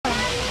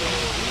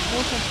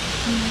Do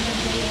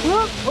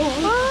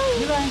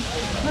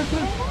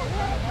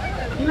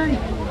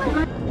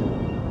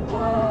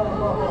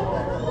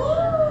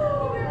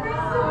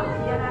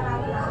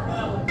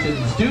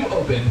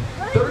open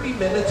 30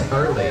 minutes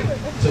early,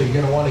 so you're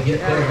going to want to get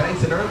there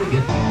nice and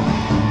early.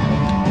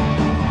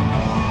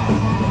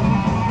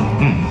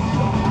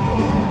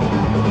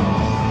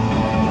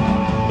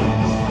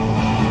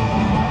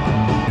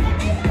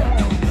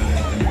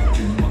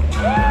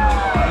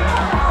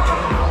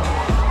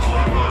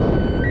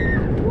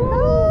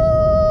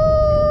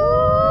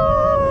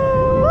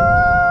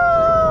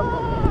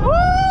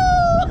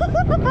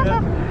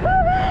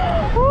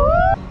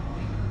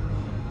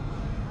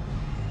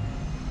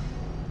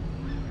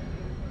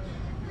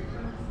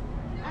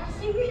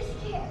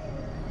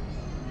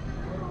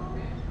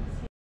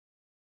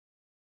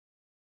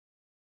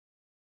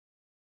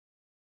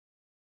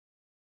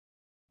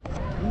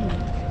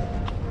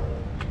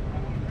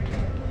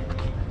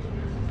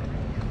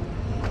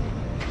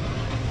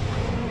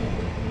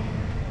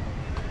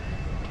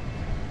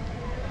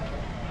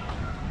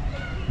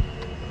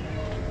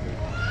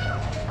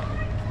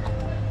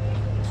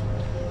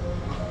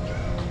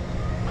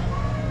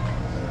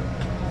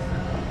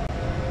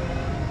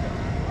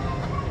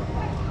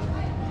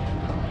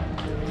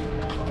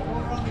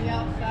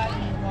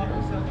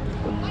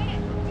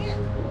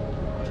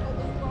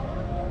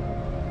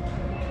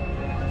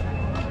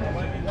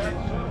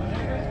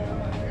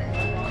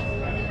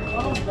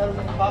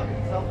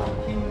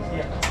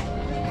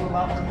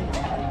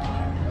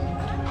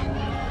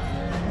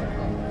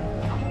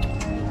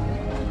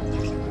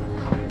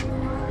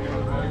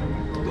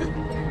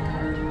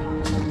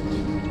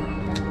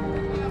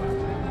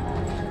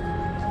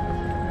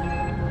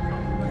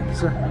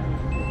 Sir.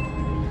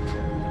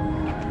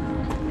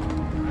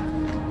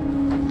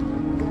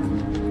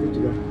 Good to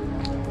go.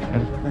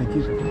 Thank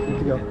you. Good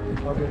to go.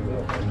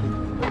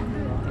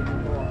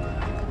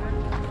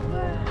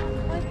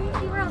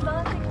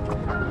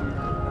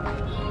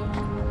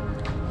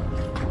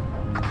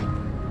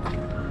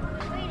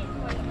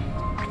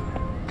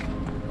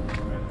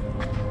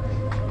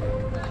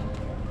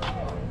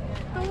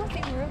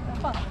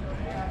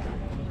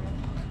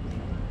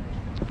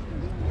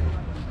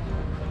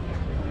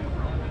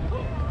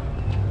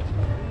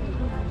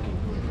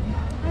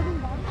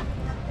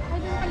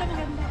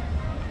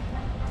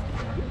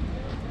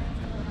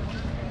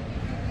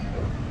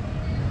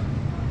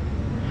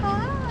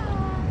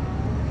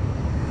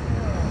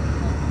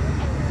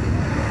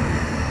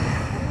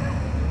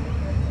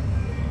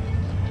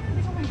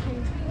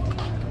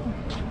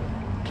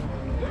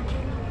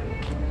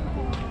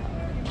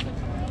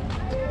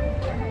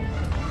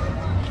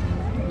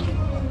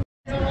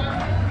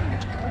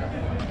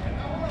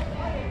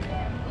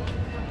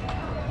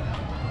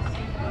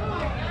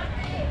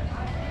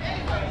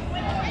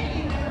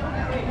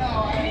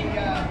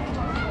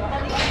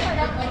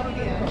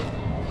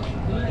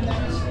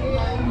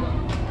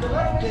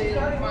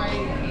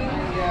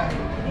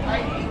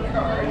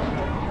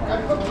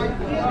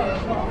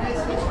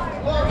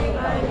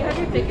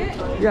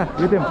 Yeah,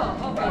 with him.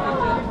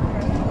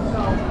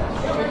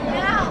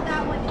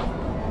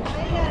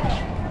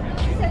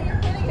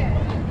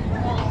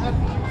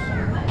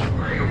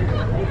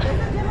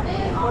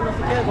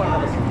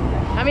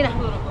 Ah, mira.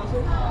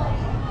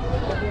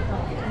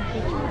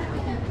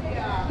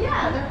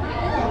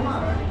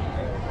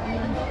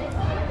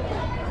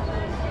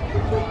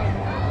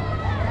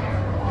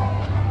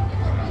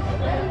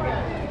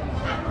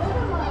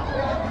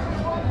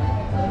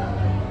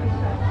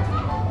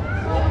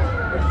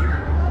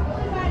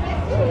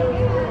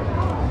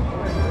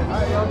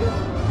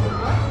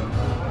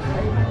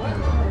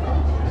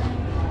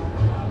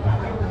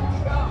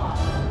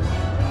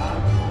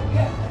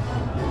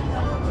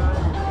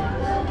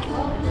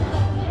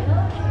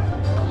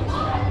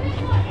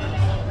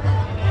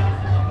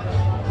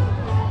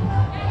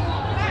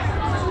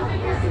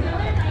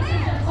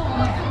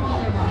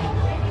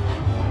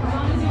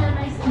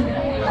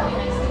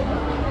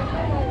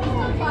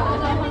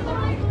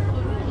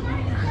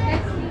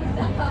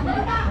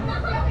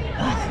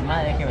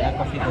 Madre que me da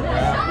cosita.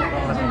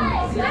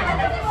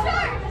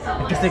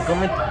 Es que se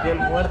come tu piel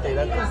muerta y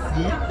da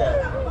cosita.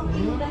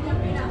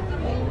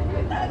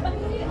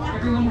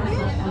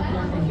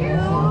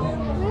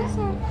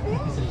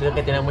 Siento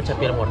que tiene mucha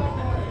piel muerta.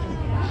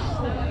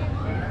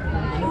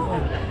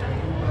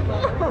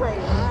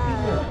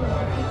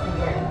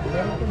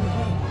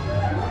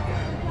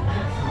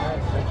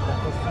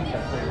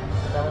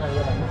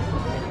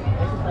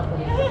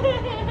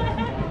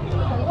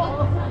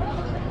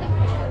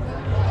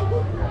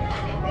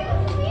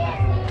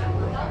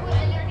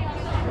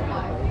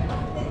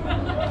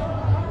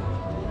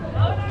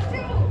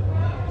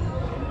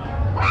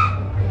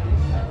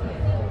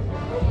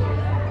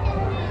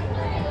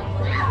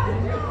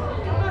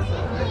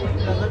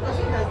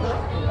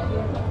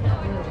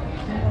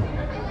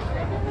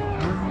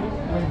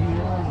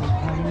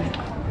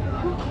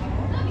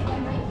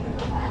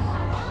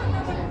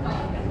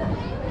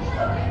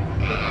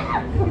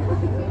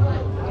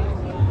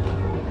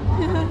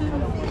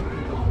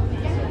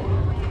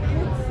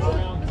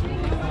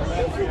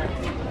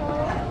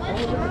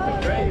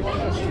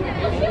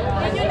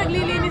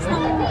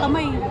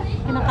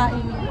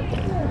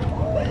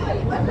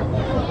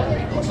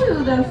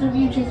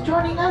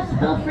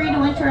 feel free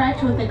to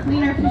interact with the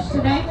cleaner fish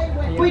today.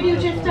 We do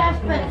just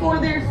ask that for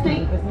their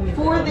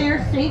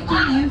safety,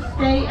 you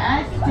stay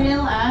as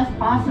still as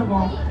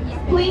possible.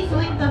 Please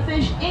leave the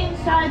fish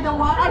inside the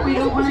water. We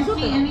don't want to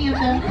see any of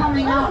them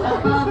coming out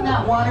above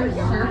that water's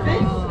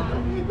surface.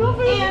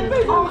 And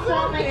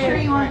also make sure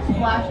you aren't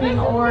splashing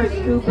or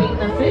scooping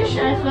the fish,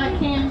 as that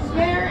can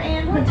scare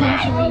and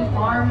potentially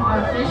harm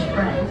our fish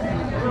friends.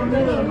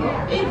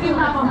 If you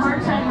have a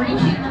hard time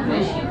reaching the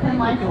fish, you can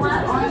lie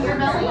flat on your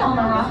belly on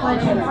the rock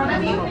ledge in front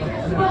of you.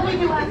 But we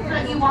do ask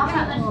that you walk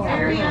in this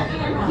area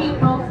and keep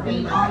both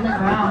feet on the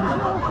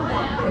ground.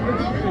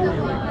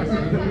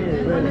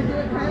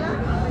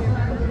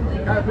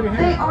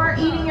 They are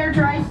eating your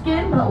dry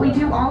skin, but we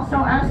do also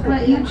ask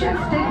that you just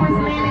stick with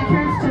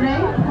manicures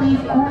today.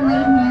 Please only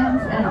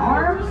hands and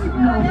arms,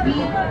 no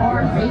feet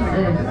or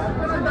faces.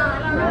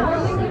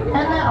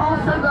 And that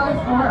also goes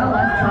for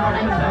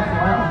electronics as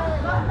well.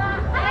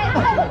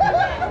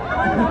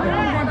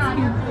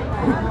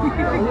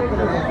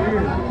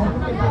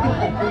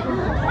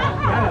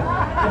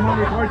 I'm on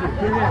record you.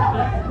 Bring it.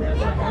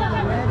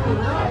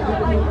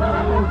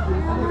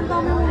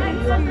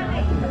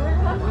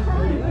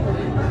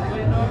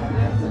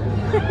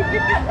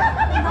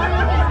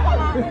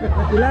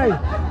 Eli!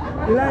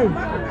 Eli!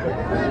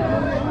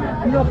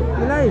 Look!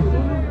 Eli!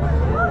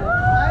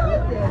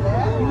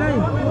 Eli!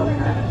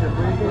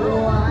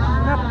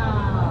 Look!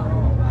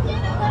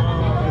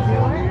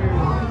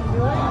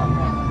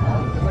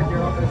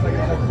 It's like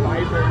a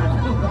viper.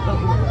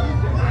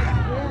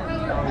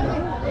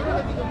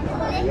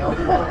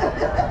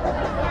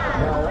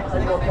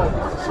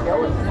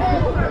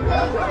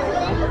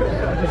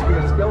 Just be a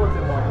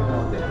skeleton walking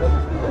out there.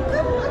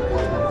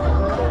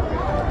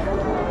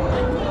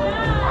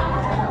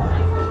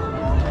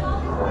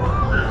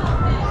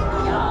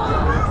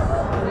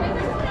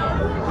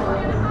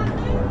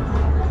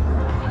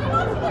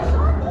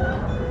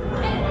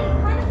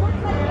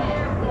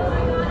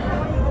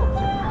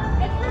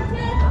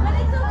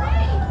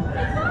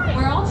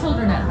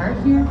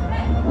 Here.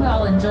 We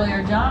all enjoy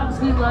our jobs.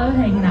 We love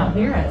hanging out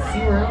here at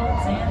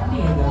SeaWorld San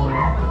Diego.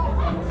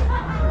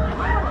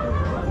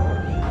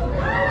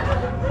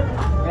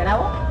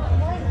 ¿Grabo?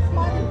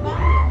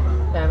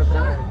 Espérame,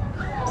 espérame.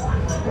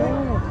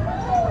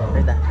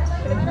 Ahorita.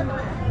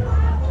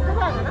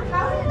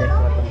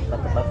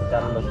 Para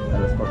picar a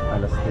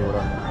los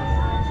tiburones.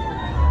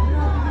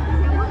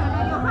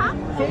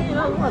 Sí,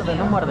 no muerde,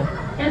 no muerde.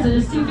 Yeah, so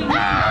just 2 fingers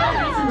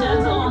nice and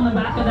gentle on the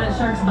back of that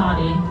shark's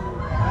body.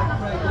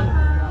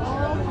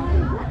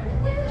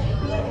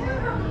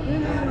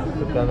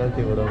 Tocando el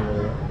tiburón,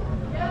 güey.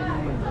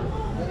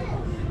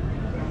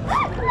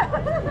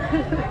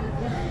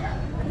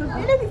 Su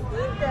piel es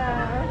distinta.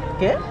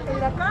 ¿Qué? El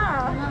de acá.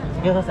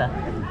 ¿Qué cosa?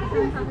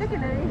 Distinta que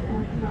la de esta.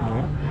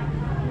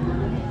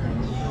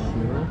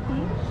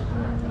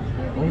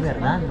 Muy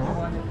verdad, ¿no?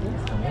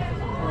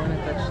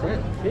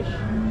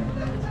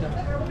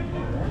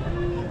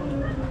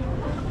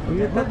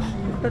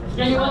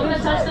 Yeah, you're welcome to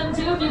touch them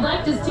too if you'd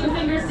like. Just 2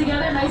 fingers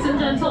together, nice and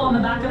gentle on the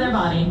back of their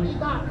body.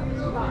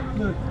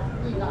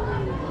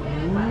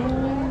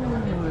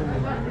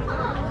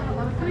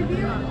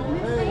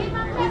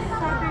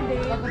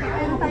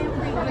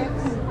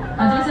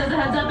 Just as a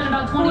heads up, in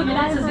about 20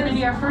 minutes is going to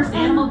be our first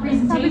animal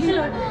presentation.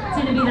 It's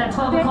going to be that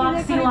 12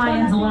 o'clock Sea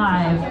Lions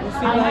Live.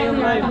 I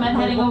highly recommend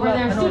heading over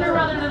there sooner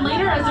rather than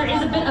later, as there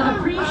is a bit of a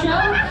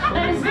pre-show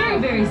that is very,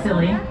 very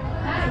silly.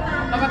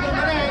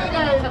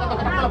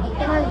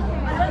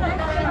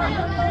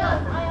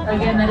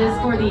 Again, that is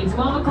for the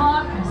 12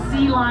 o'clock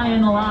Sea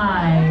Lion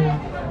Live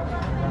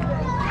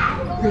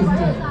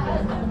presentation.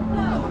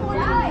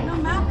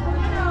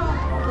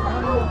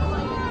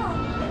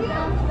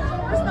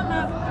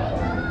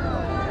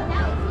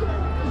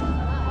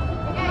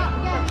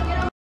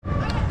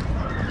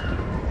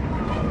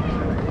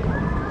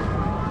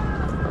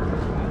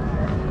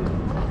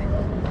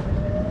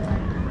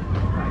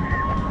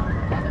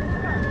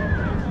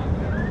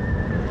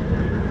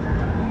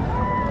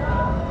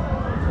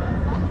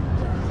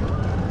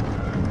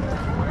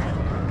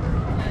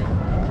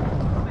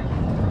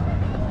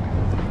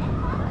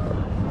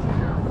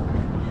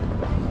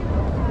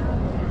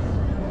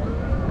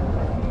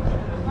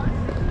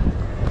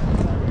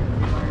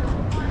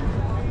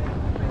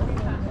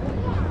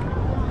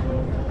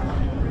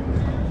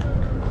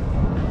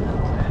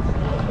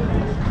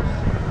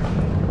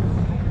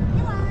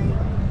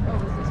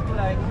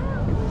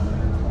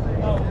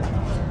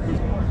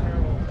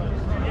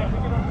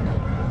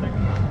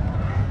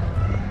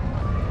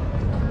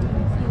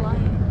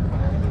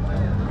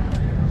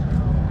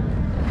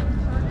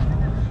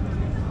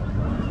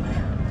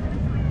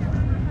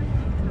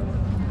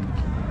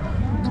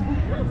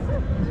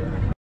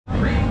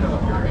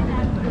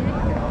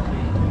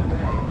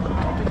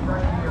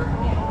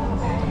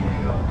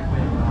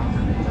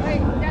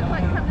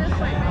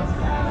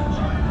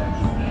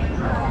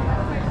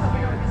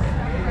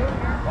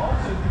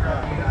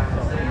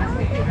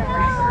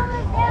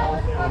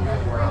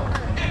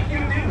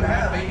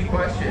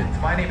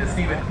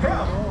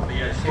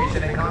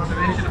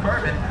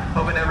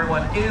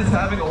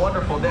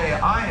 wonderful day.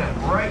 I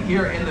am right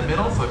here in the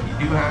middle, so if you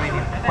do have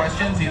any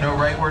questions, you know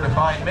right where to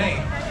find me.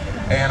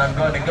 And I'm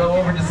going to go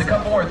over just a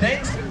couple more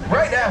things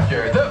right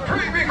after the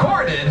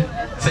pre-recorded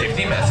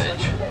safety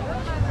message.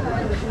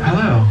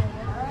 Hello,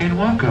 and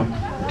welcome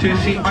to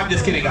Sea... I'm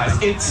just kidding, guys.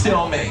 It's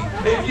still me.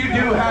 If you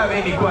do have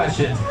any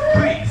questions,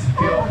 please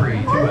feel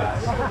free to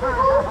ask.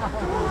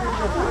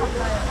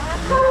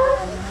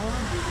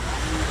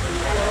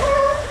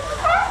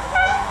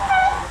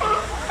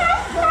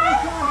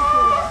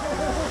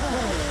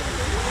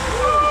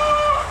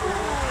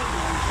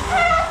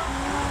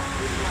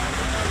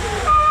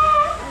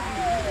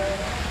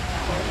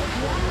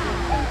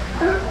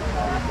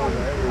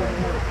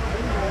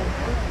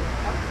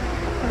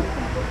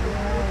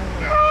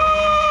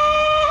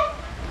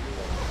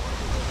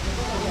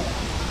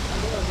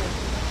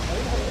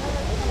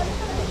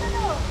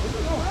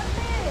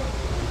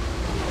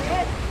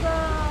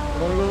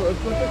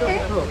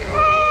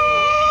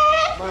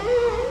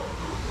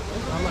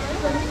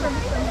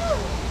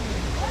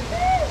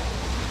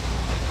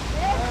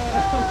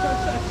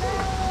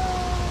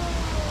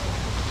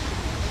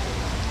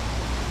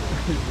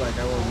 He's like,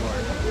 I want more.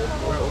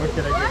 Where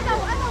can I get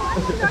more?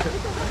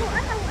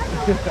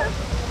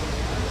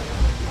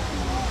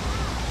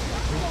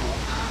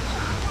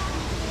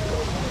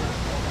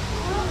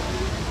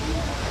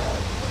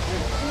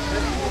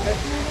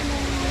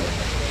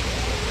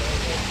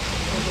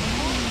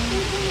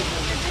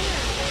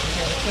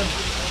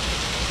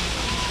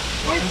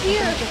 Where's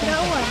here?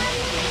 That one.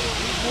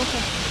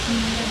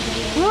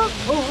 Look!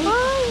 Oh,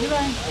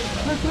 Eli!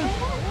 Look, look!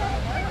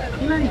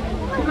 Eli!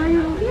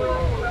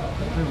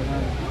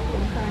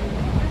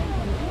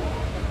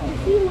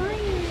 Sea lion!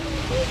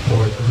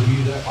 For those of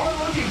you that are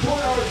looking for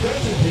our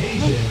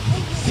presentation,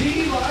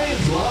 Sea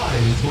Lions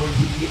Live is going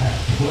to be at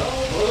 12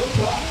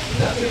 o'clock.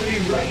 That's going to be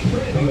right in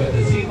front of you at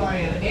the Sea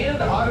Lion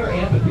and Otter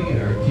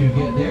Amphitheater. To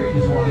get there, you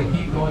just want to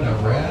keep going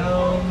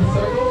around the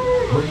circle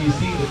where you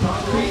see the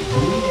concrete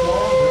blue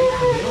wall right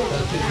in the middle.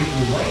 That's going to be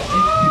right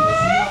into the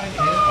Sea Lion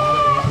and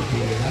Otter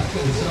Amphitheater. That's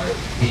going to start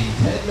in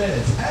 10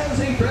 minutes. As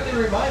a friendly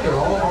reminder,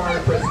 all of our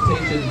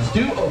presentations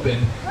do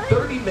open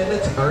 30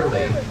 minutes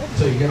early.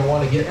 So you're going to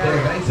want to get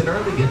there nice and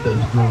early, get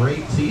those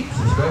great seats,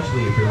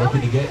 especially if you're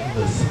looking to get in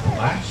the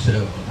splash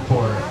zone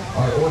for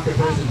our orca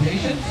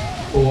presentations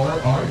or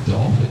our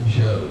dolphin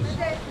shows.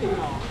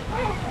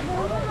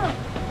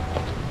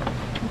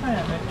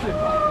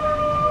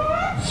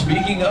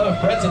 Speaking of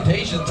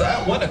presentations,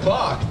 at 1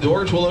 o'clock,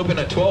 doors will open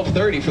at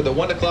 12:30 for the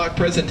 1 o'clock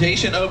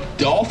presentation of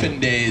Dolphin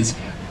Days.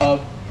 An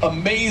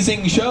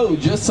amazing show.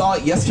 Just saw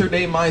it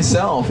yesterday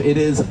myself. It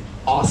is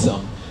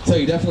awesome. So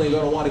you're definitely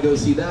going to want to go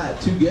see that.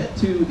 To get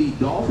to the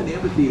Dolphin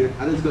Amphitheater,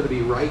 that is going to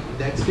be right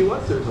next to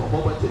us. There's a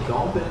whole bunch of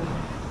dolphin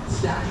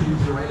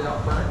statues right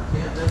out front.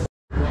 Can't miss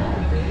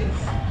Dolphin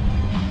Days.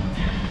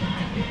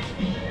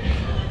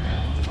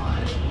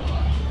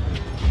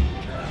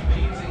 An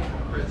amazing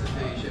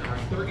presentation. Our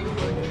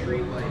 30-foot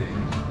tree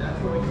lighting. That's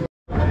going to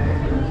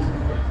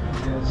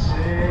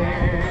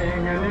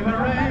Sing in the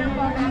rain,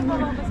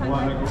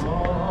 what a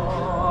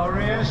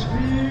glorious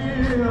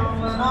feeling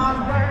I'm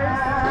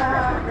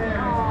having.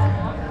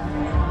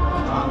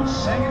 I'm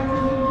singing.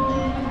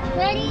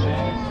 Ready?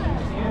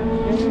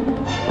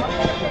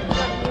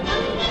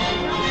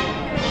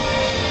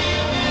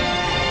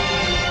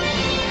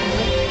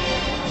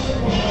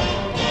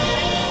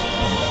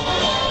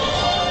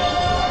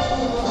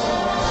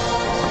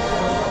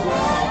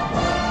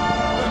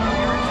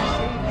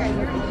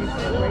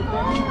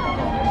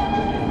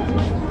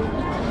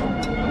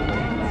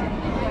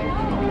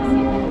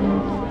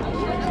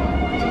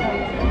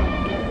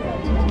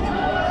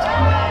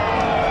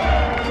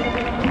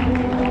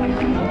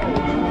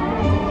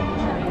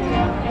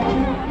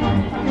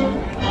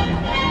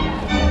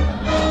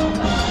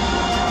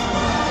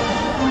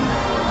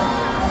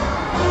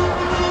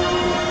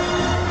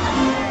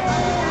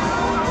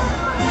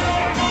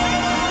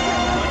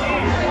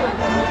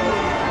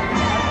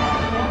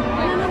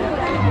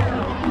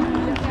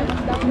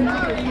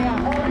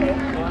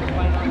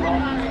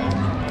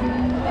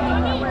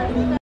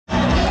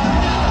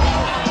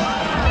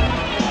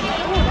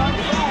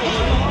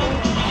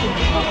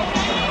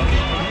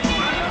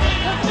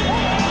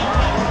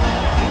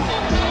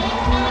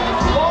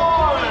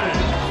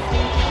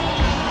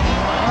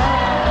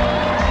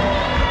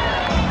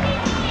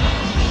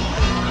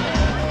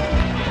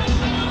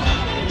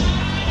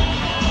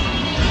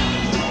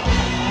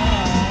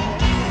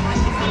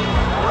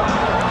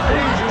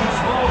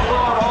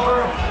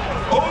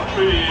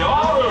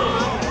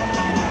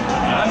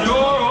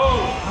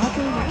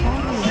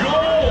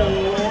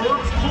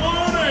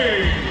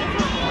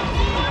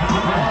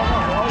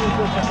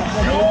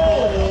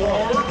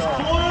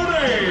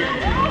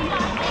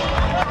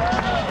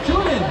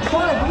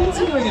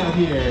 out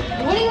here?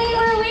 What do you mean,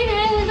 where are we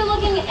doing? We've been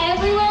looking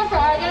everywhere for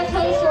our guest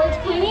host, George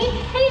Clooney, and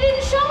he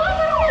didn't show up.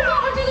 I don't know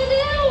what we're gonna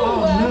do.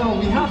 Oh no,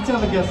 we have to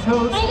have a guest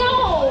host. I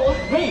know.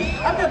 Wait,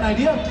 I've got an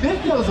idea.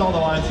 Biff knows all the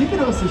lines. He can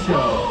host the show.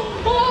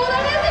 Oh,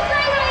 that is a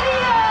great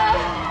idea.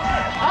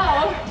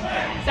 Oh,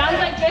 sounds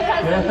like Biff has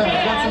has some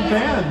fans. Got some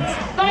fans.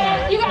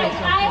 But you guys,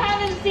 I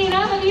haven't seen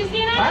him. Have you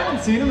seen him? I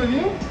haven't seen him, have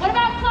you? What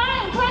about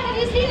Clyde? Clyde, have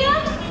you seen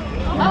him?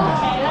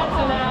 Okay, that's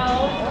a no.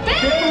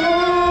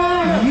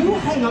 You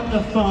hang up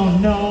the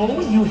phone. No,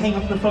 you hang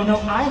up the phone. No,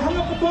 I hung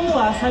up the phone the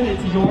last time.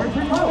 It's your turn to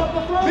hang up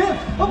the phone. Biff!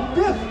 Oh,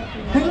 Biff!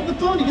 Hang up the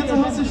phone, you get to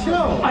host the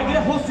show. I get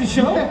to host the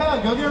show?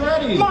 Yeah, go get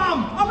ready.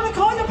 Mom, I'm gonna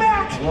call you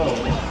back. Whoa.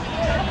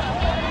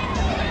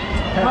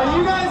 Are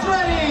you guys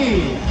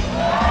ready?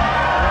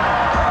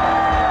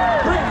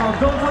 Great, well,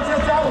 don't touch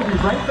that out. We'll be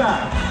right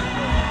back.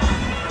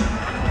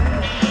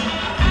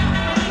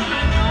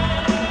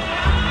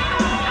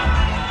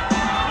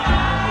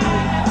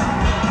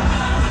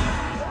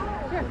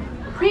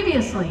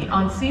 Previously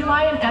on Sea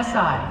Lion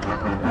SI.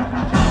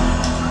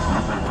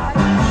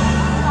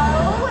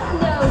 Oh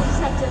no,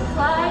 Detective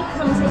Clyde,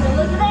 come take a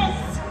look at this.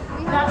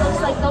 That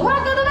looks like the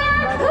work of the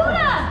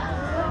barracuda.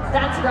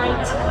 That's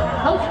right.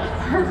 Okay,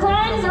 her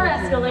crimes are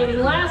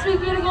escalating. Last week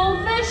we had a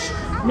goldfish,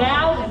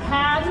 now we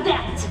have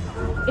that.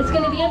 It's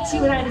going to be up to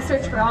you and I to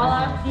search for all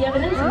of the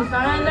evidence and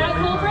find that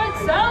culprit.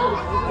 So,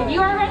 if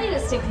you are ready to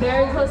stick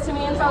very close to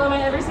me and follow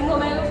my every single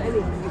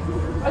move.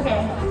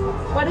 Okay,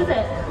 what is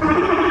it?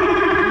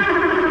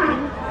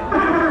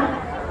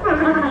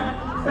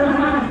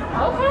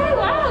 Okay,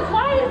 wow,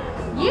 Clyde,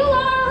 you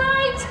are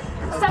right.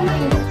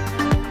 Something.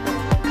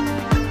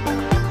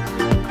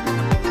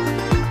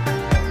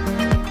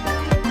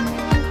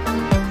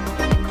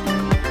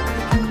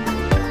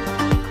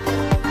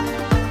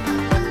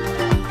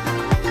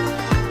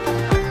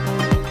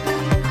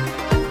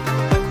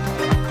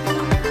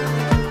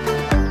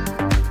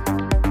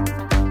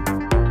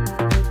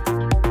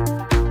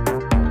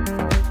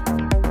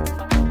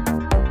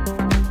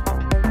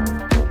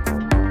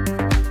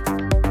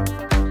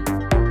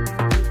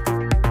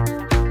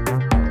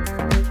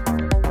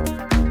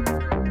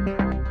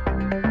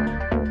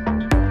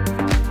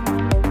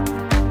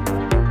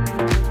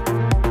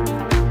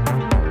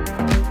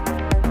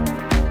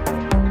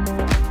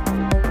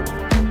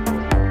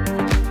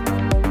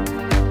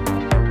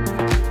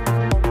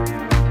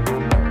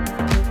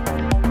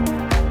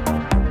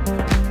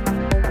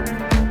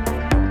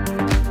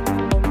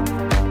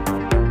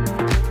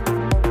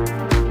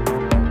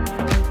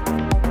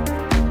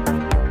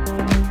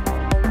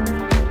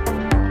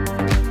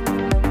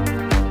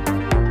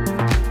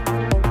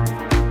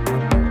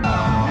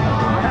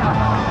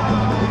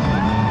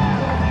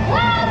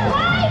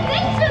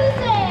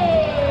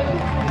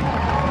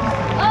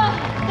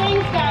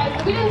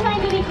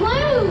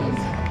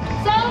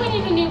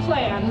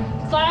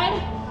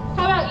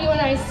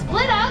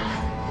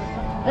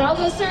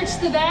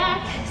 The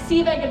back, see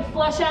if I can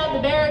flush out the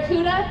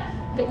barracuda,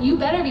 but you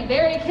better be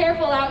very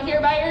careful out here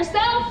by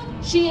yourself.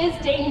 She is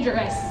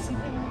dangerous.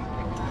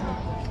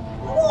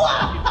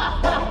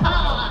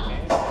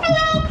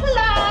 Hello,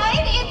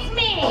 Clyde, it's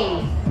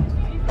me,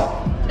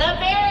 the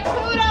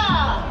barracuda.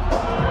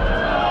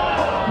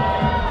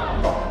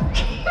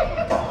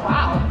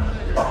 Wow.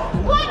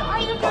 What are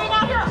you doing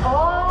out here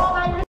all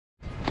by yourself?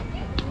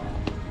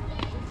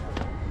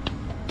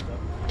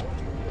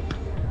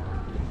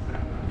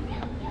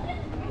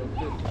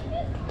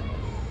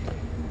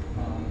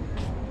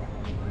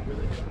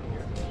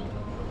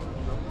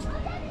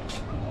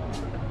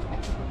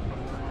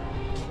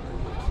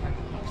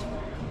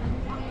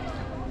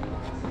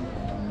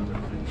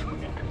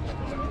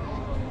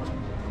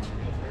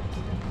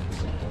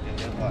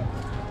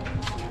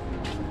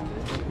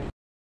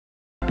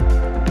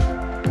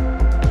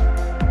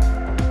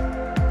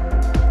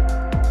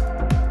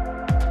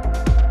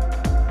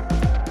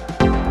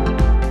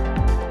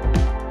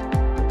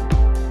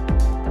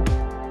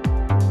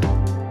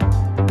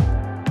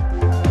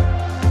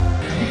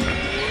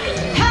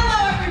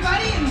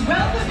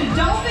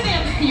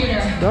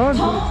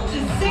 Home to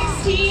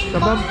 16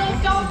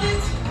 bottlenose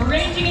dolphins,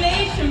 ranging in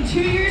age from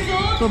 2 years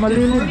old to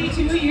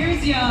 42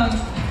 years young.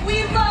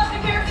 We love to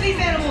care for these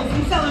animals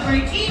and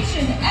celebrate each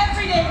and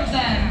every day with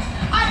them.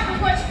 I have a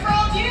question for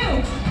all of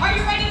you. Are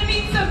you ready to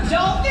meet some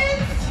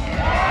dolphins?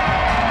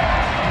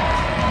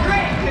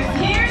 Great, because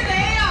here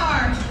they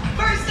are.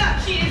 First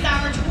up, she is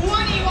our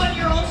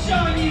 21-year-old,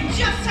 showing you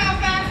just how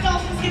fast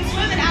dolphins can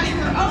swim and adding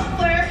her own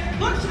flair.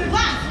 Look to the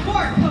glass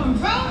for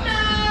Corona.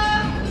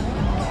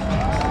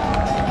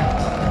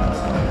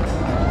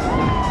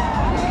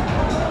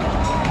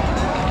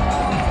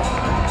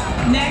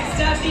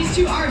 Next up, these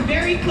two are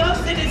very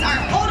close. It is our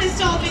oldest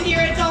dolphin here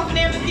at Dolphin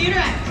Amphitheater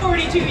at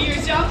 42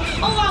 years young,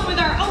 along with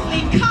our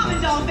only common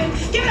dolphin.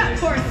 Give it up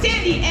for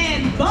Sandy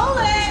and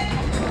Bullet.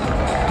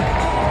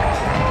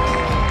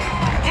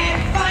 And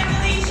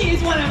finally, she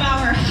is one of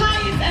our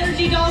highest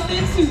energy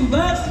dolphins who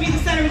loves to be the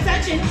center of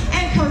attention,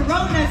 and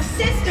Corona's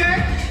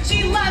sister.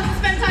 She loves to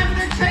spend time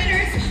with her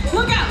trainers.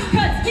 Look out,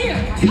 because here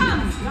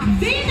comes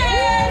Venus!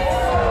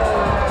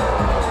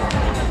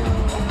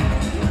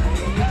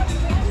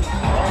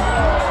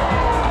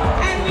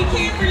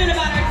 Can't forget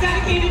about our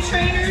dedicated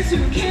trainers who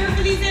care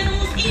for these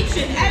animals each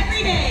and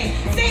every day.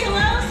 Say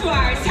hello to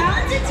our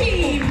talented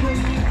team.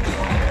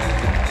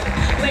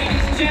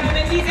 Ladies and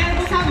gentlemen, these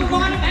animals have a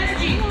lot of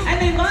energy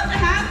and they love to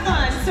have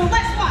fun. So let's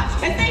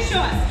show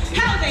us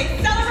how they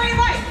celebrate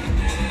life.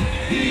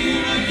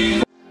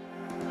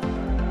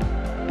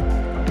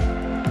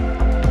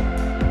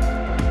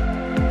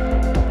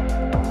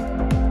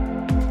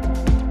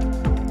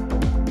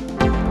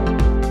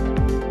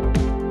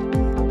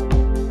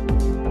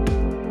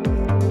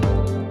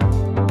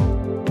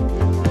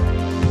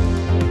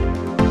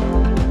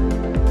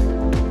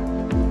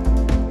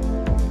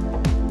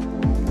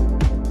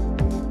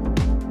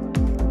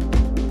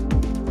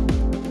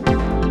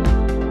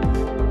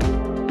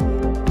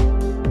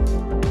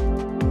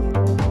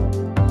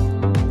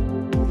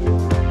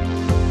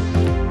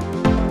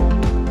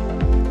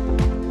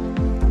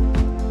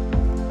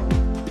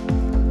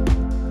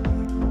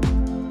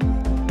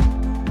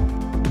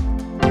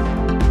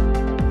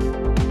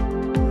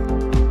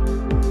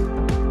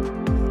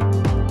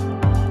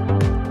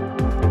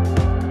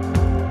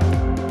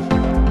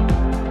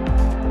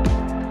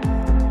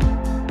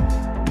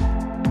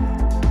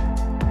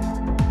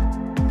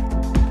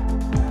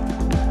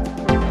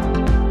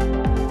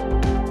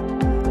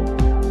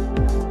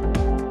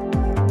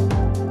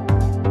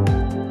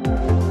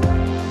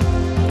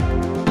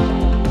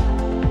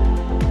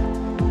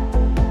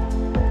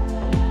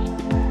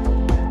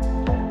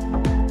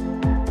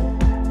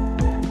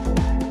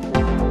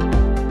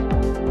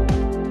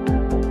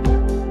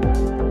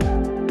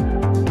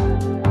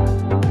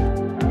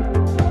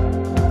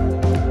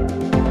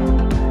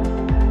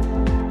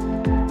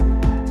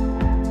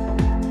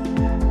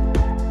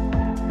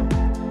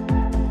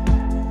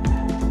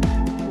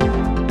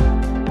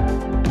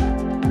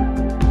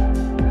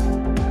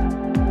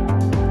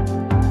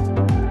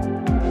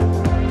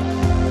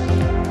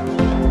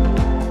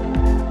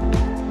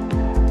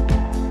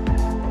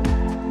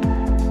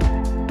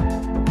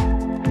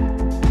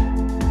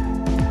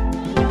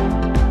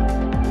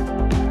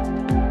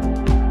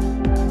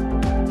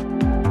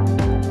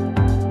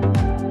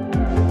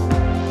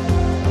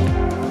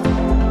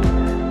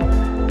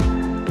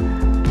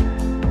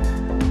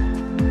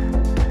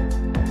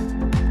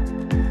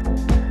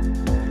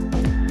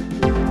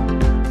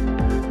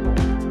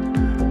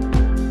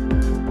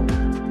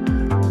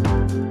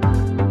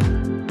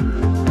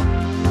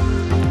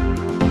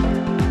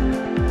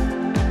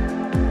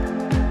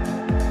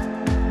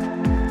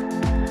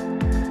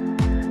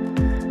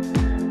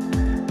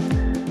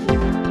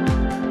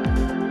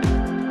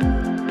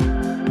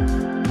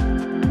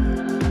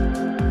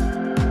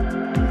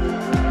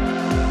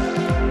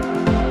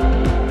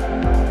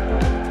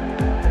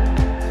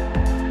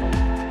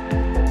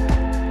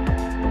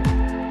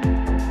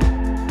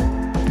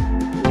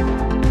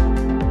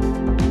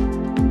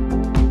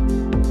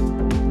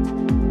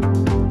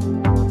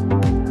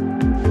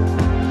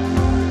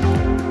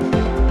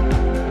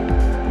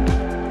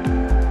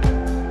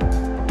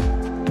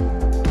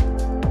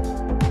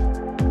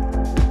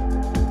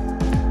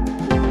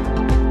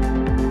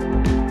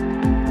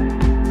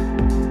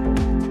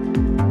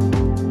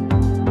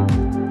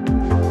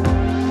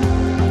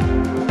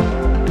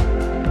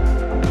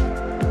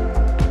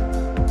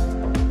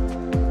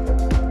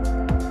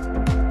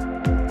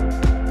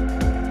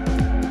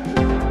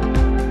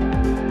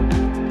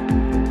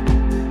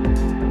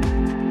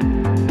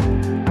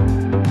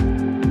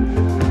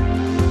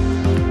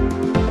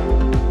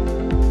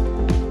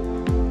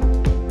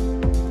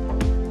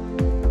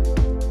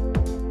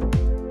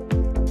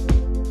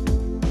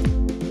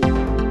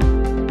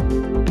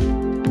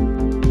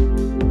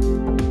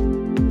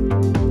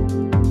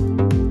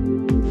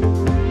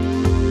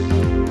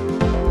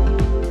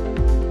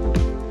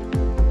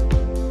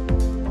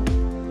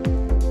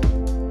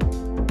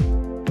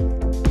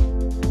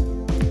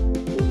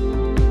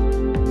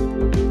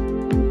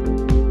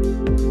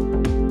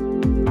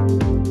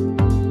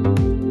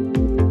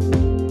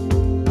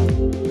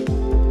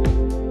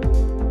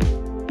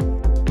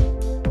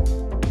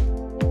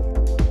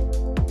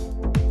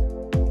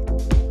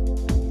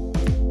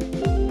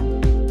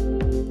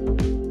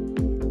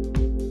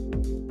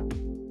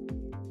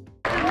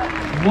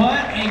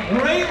 What a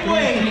great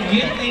way to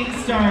get things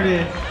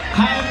started.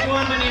 Hi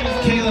everyone, my name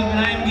is Caleb and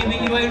I am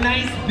giving you a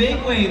nice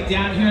big wave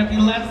down here at the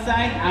left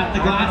side at the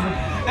glass.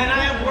 And I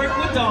have worked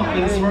with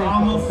dolphins for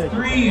almost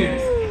 3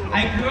 years.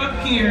 I grew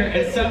up here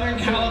in Southern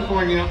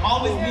California,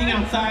 always being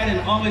outside and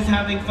always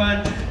having fun,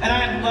 and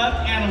I have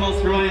loved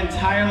animals for my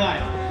entire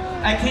life.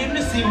 I came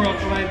to SeaWorld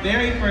for my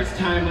very first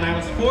time when I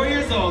was 4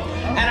 years old,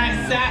 and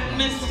I sat in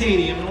this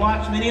stadium and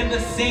watched many of the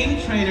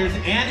same trainers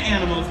and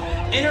animals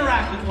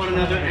interact with one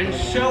another and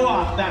show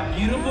off that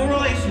beautiful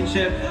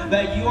relationship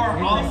that you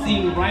are all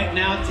seeing right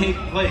now take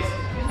place.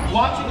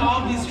 Watching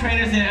all of these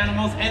trainers and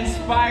animals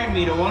inspired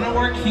me to want to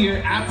work here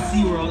at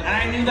SeaWorld, and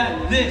I knew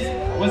that this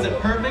was a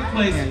perfect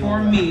place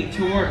for me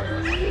to work.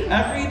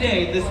 Every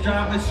day, this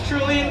job is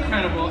truly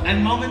incredible,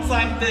 and moments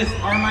like this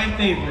are my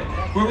favorite,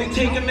 where we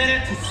take a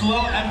minute to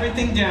slow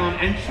everything down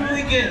and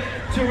truly get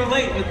to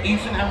relate with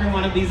each and every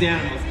one of these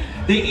animals.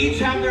 They each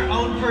have their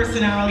own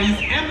personalities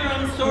and their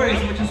own stories,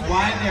 which is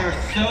why they are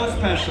so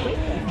special.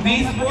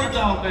 These 4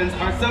 dolphins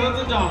are some of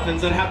the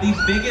dolphins that have the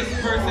biggest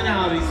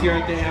personalities here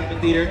at the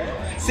amphitheater.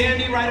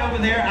 Sandy right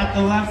over there at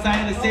the left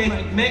side of the stage.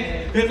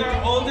 Mick is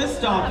our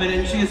oldest dolphin,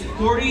 and she is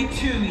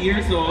 42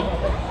 years old.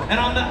 And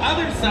on the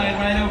other side,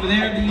 right over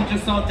there, you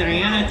just saw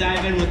Diana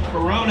dive in with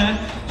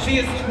Corona. She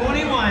is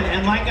 21,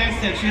 and like I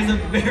said, she has a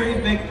very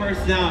big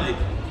personality.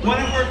 One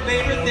of her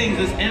favorite things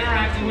is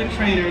interacting with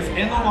trainers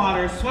in the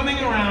water, swimming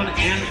around,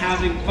 and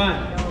having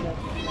fun.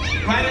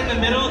 Right in the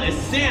middle is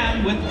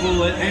Sam with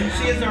Bullet, and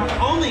she is our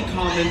only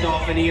common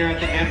dolphin here at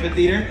the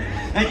amphitheater.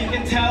 And you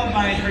can tell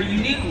by her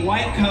unique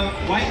white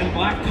and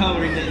black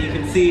coloring that you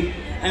can see.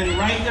 And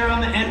right there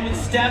on the end with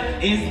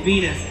Steph is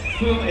Venus,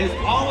 who is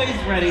always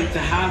ready to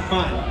have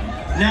fun.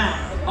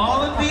 Now,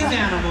 all of these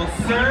animals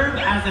serve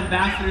as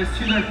ambassadors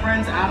to their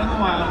friends out in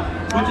the wild,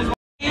 which is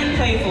and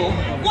playful.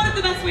 One of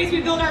the best ways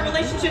we build our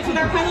relationships with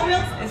our pilot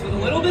whales is with a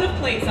little bit of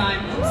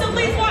playtime. So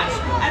please watch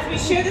as we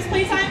share this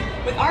playtime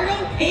with Argo,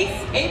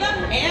 Ace, Ava,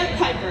 and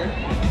Piper.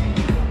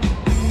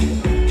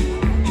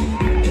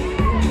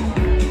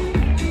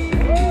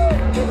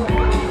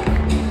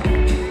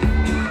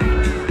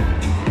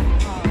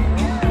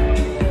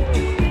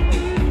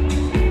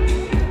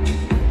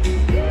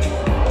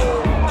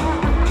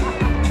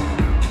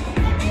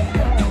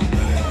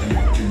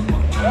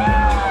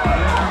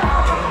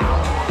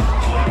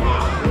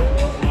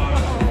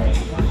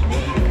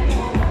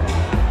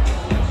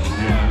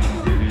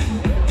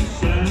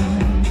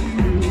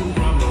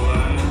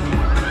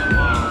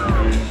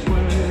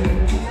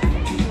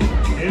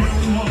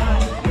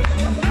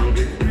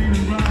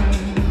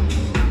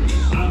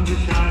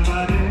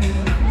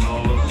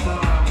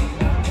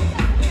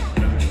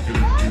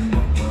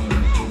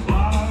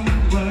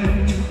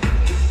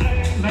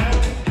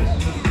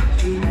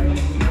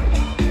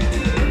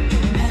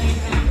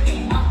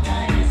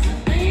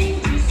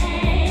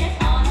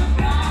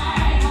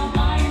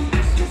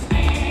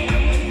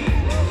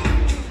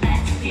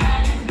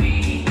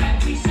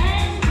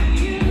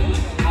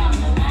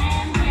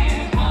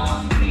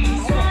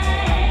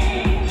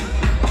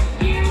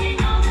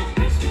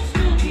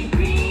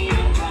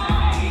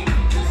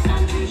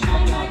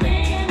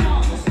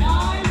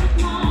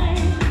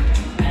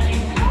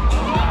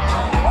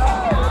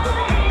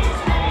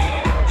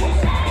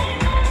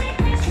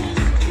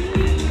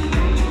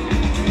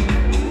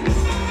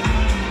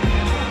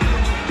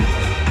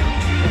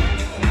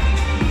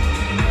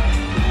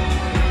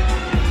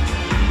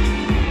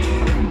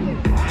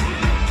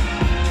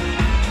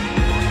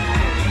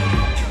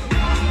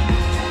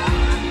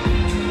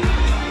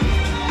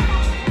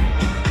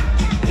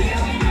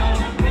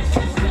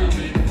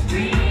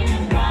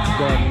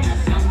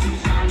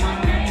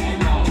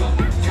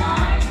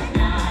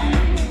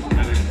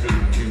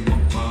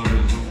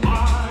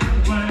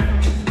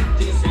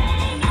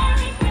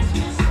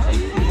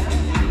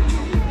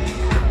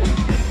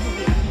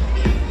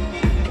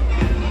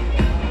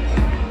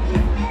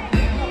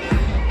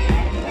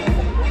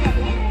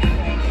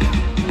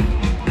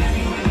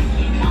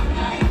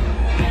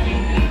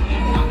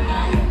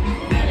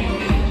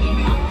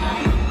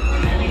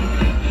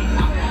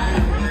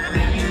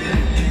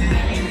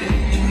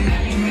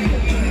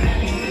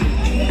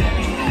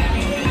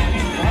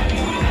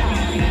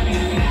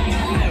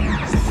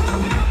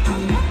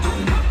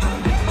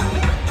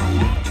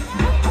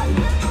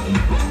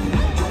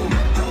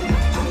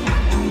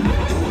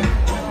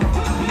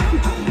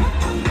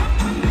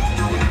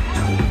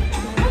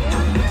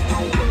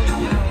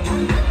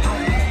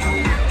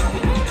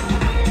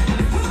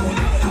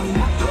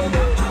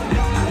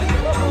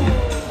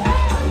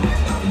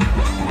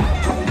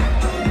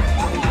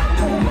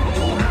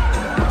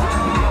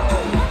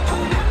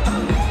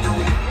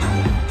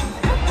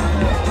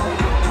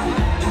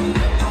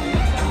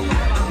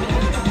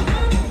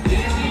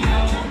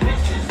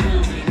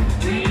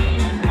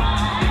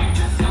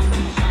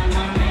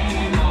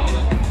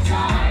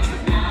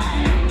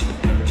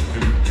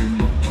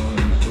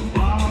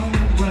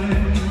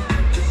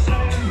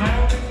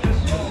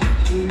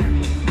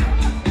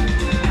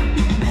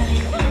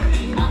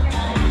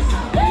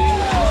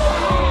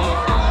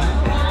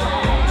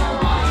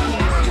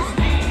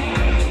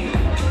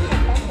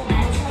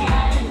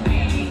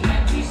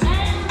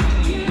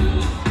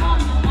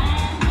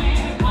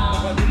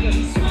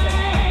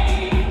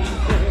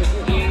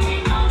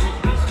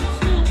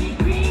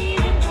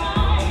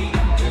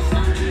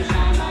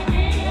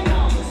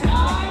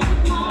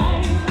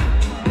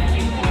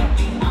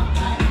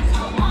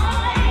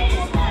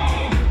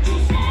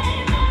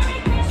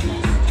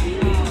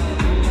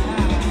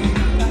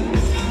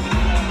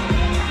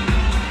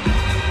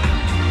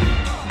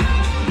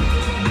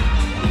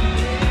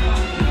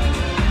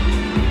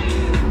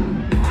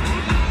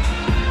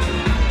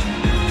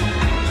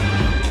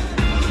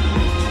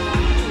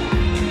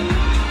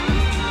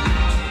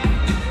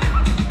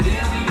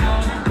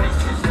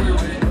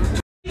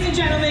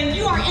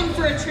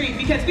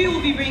 Because we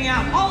will be bringing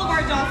out all of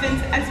our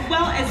dolphins as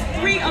well as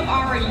 3 of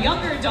our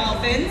younger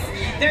dolphins.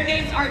 Their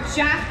names are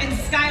Jack and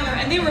Skylar,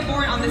 and they were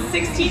born on the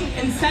 16th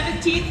and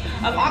 17th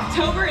of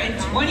October in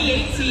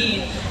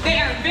 2018. They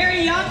are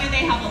very young and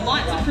they have a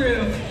lot to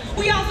prove.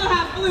 We also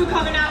have Blue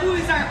coming out, who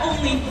is our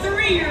only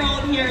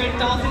 3-year-old here at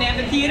Dolphin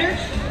Amphitheater.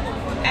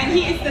 And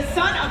he is the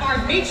son of our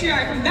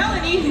matriarch,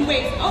 Melanie, who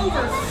weighs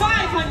over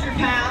 500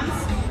 pounds.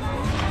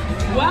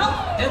 Well,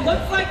 it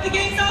looks like the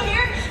gang's all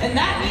here, and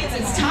that means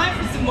it's time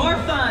for some more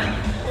fun.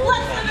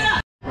 Let's live it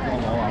up.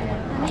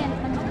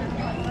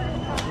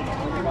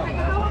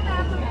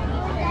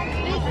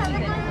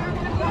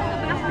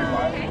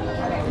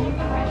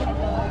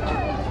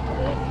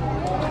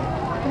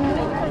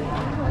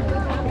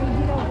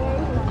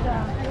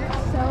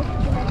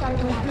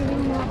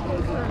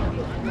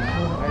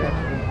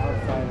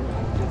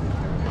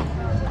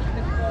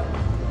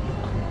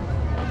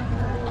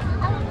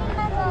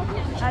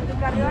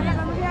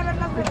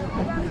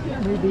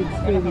 Maybe it's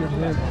stadium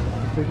there.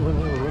 Big one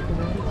we were looking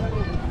at.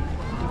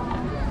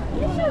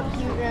 You're so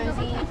cute,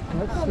 Rosie.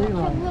 That's sea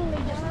lion.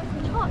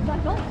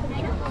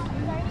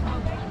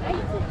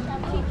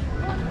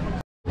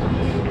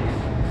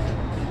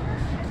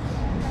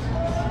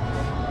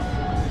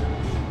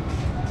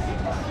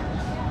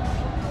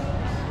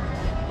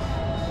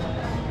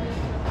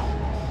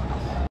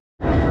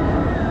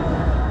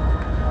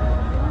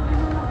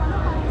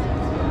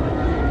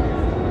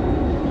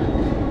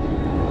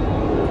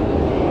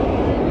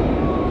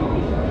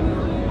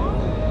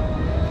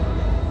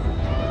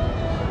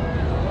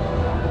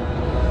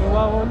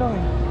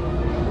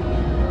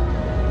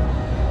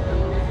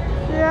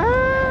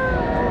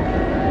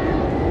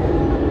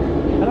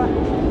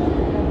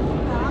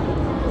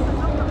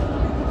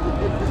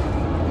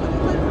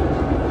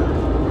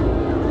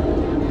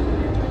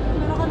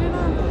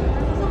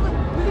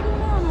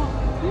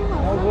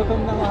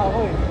 Nagutom na nga ako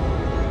eh.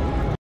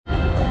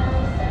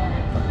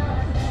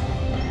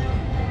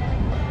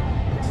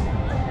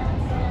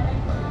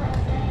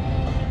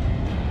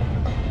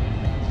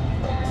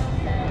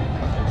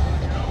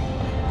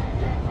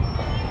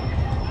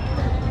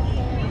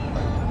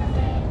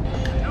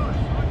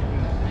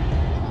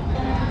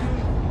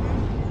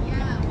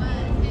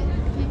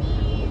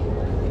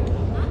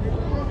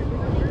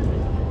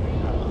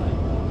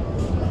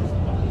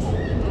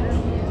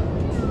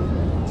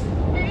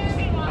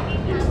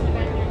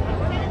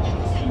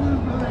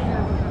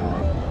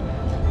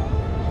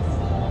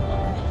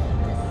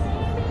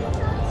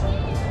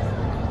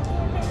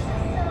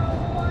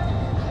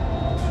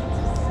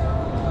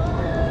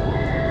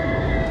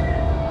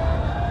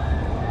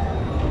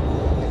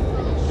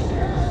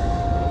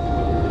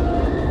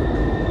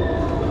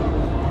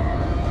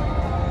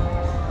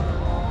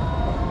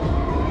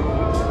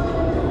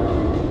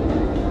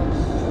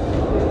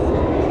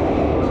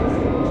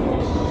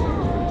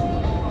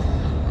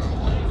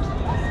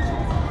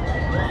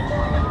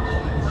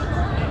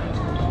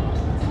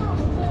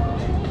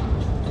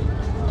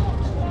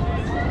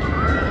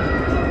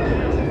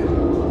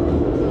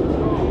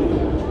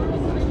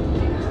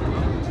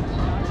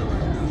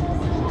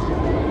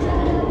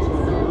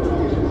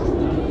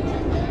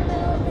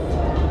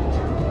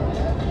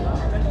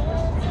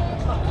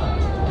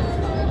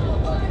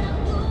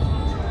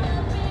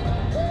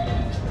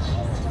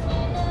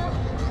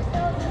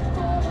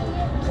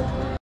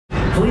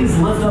 Please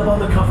lift up on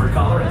the comfort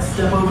collar and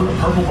step over the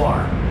purple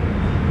bar.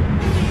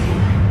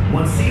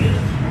 Once seated,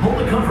 hold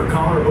the comfort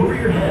collar over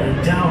your head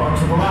and down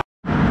onto the left.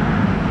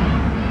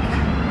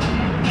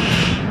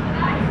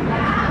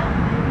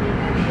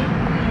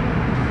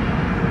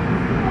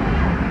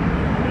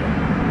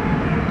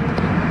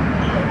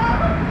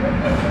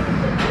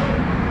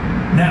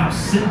 Now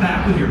sit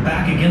back with your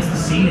back against the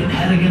seat and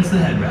head against the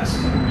headrest.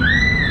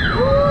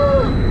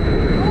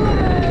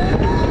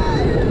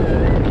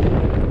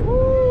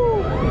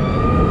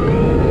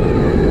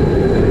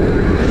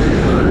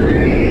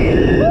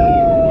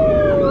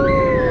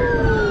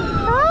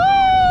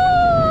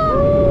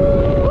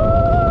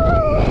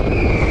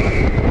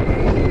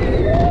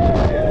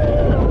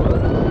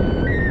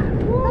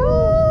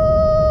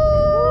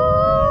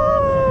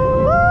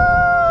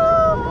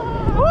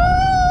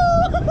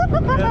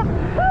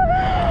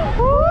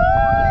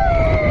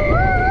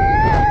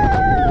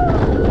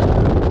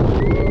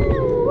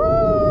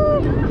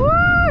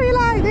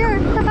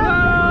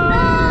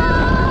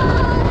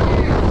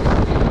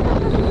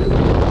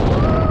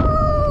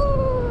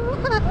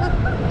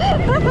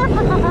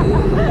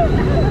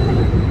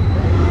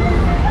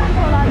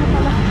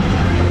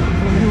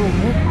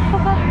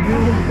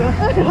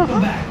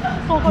 Welcome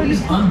back.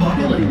 Please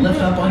unbuckle and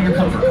lift up on your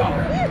comfort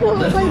collar.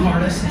 Lift the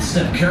harness and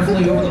step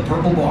carefully over the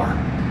purple bar.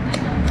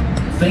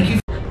 Thank you.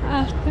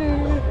 After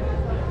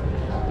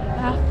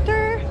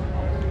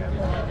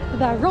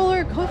that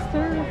roller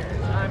coaster.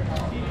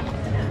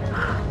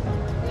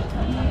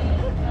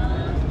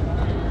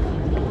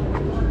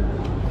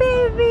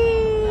 Baby!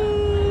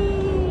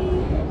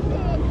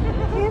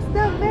 It's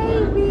the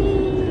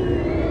baby!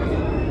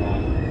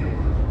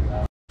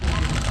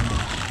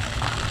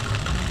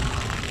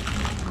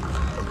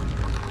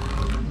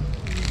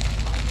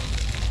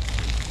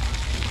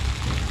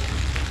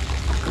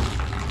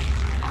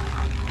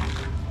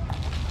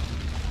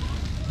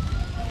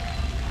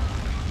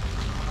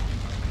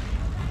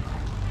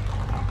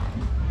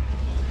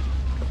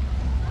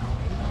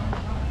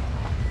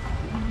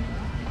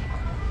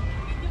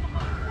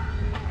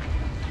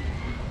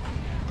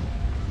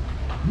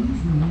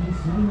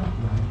 sitting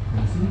upright,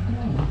 facing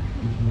forward,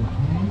 with your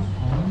hands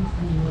always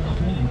toward the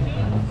belly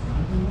and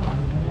inside the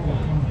line at all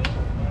times.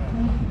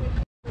 Thank you.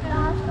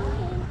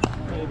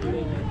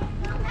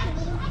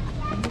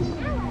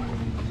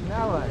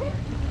 Now what?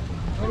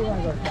 Where do you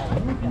want to go?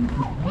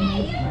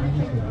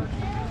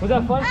 Was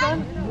that fun, son?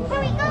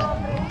 Here we go.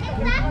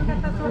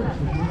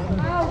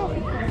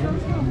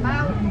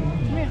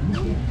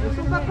 Es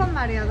un poco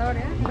mareador,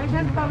 ¿eh?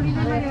 Vengan,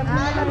 Paulina, María.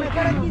 Ah, la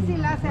mejor aquí sí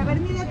la hace. A ver,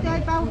 mídete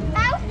ahí, Pau.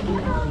 ¿Pau?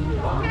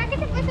 ¿Será que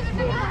te puedes subir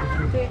conmigo?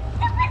 Sí.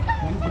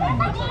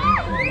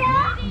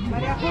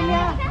 María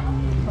Julia.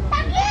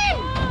 ¡También!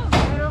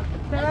 Pero,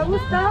 ¿te va a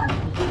gustar?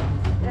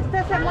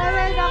 Este se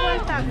mueve y da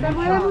vueltas. Se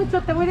mueve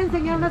mucho. Te voy a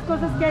enseñar unas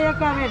cosas que hay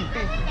acá. Ven.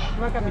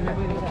 Voy a caminar.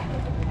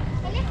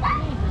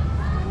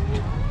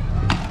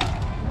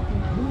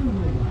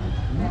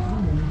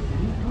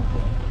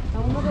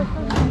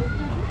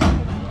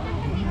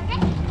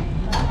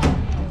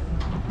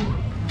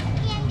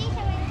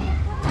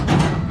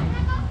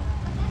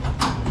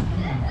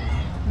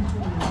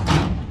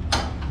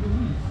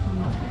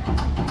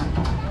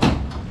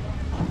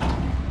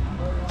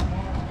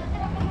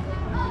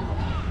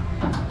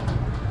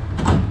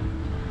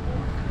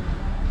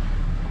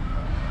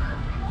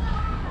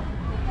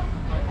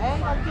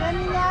 ¿Qué,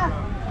 niña?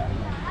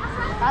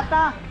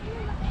 Cata.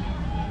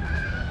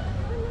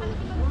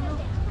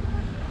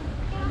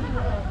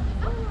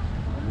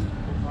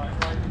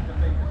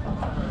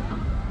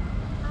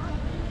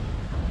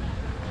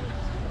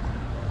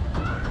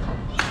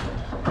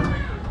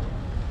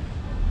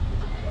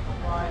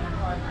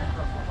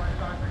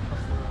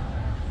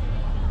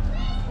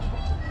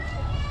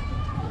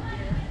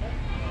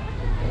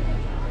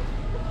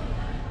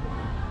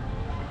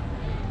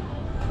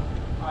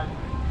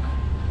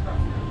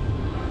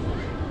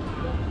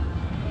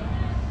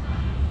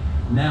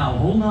 Now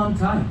hold on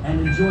tight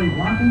and enjoy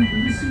rocking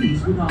through the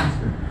seas with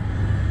Oscar.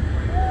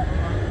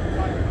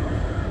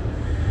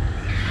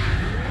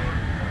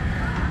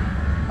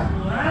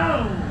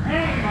 Whoa!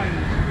 Hey!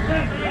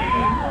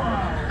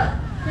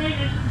 They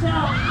didn't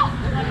tell me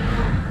that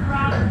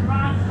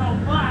rock so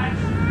much.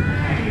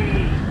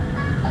 Hey!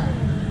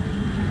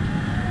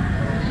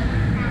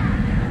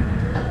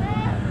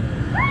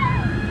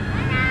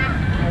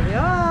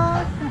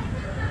 Adiós.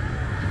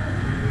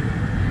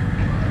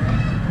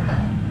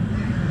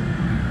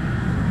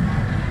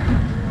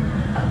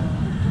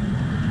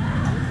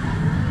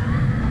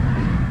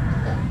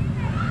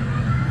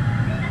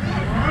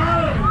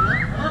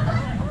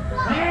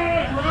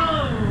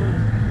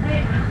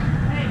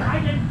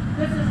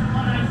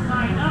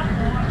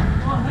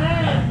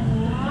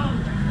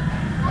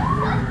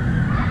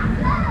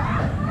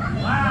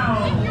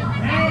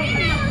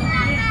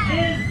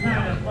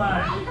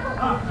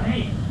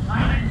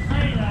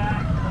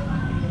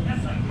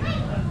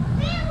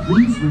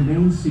 Please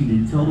remain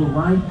seated till the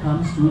ride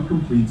comes to a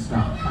complete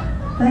stop.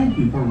 Thank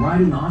you for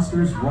riding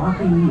Oscar's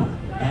Rocking Wheel.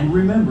 And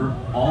remember,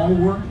 all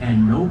work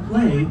and no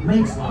play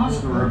makes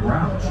Oscar a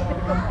grouch.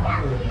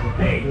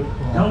 Hey,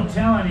 don't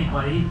tell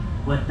anybody,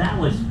 but that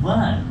was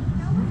fun.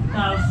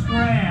 Now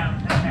scram.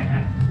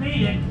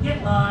 Beat it,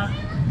 get lost.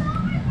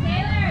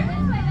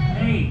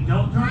 Hey,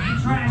 don't throw your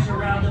trash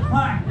around the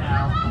park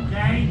now,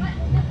 okay?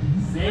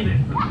 Save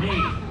it for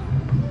me.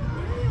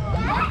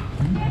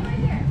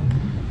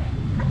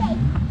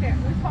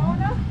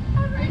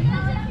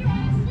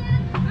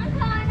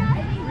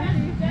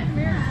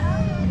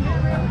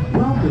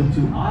 Welcome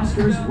to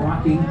Oscar's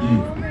Rocking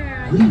Eel.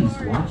 Please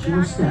watch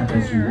your step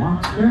as you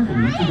walk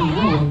carefully to the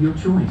row of your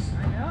choice.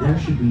 There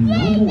should be no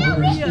more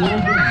than 4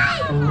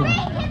 guests per row.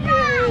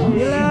 Once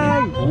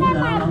seated, hold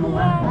down on the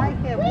lap bar.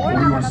 For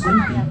your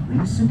safety,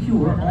 please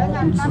secure all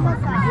loose arms.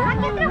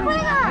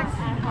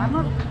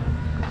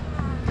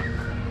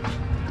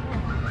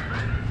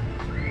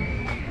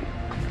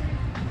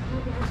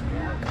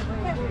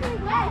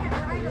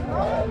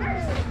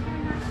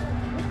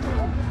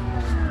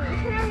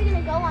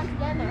 Go on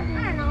together.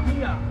 I don't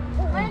know.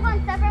 Want to go on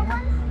separate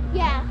ones?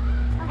 Yeah.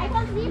 I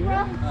found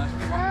zebra.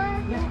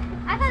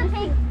 I found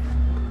pig.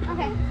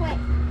 Okay, wait.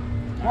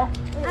 I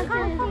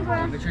found zebra.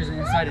 Make sure it's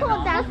inside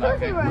Cool, that's cool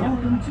zebra.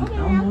 Welcome to Okay,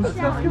 Elmo's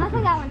now I Fire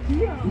think that one.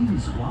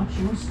 Please watch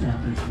your step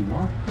as you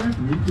walk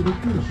carefully to the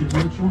fish of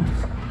your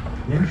choice.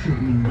 There should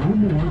be no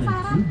more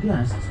than 2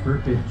 guests per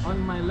fish. On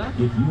my left.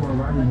 If you are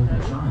riding with a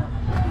child,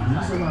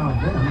 please allow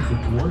them to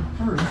board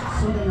first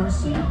so they are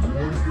seated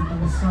towards the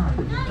inside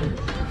of the fish.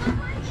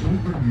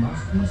 Children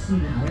must be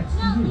seated next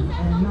to you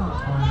and not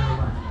on your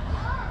lap.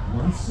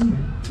 Once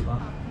seated,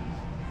 up.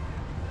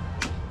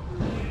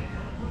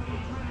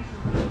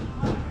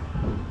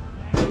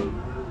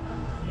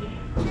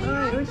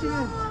 Hi, where's she at?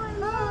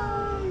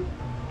 Hi.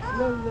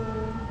 Hello.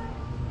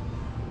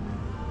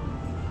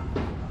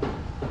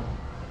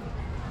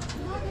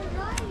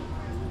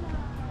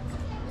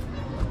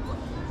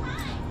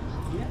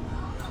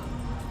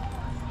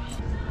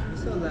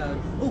 So loud.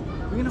 Oh,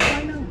 we're gonna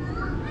fly now.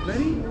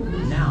 Ready?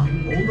 Now,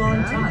 hold on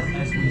tight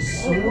as we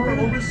soar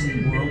over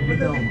SeaWorld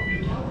with Elmo.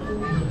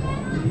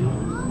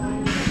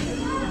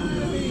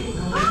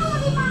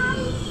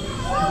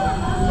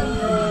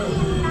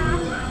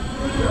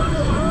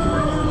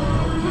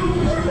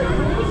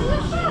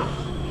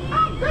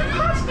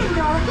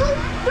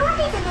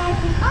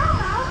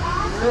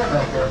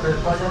 Make your fish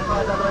fly just fly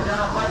upside down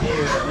in front of you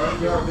to make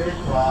your fish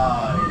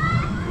fly.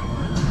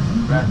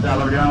 Press that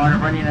little down in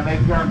front of you to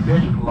make your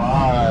fish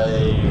fly.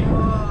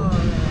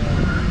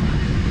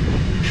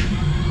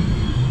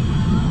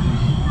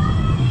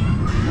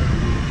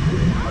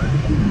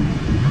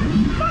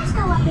 Let's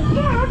go up in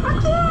there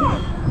again.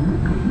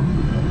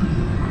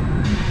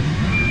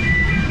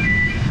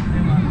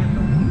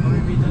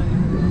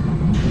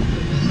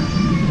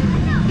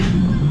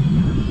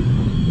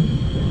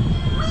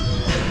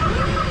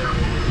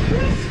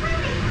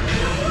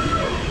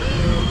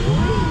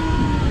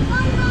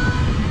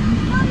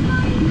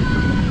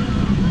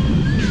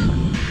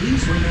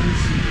 Please remain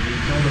seated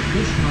until the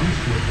fish comes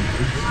to a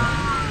complete stop.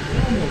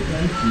 And we'll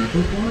thank you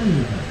for flying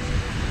with us.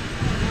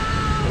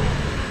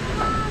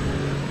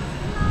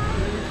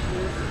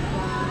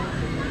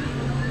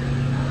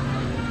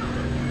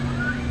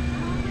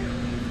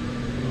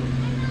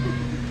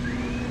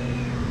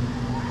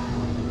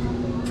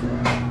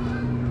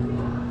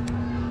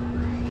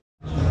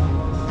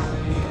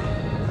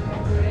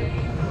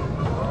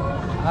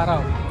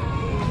 Araw.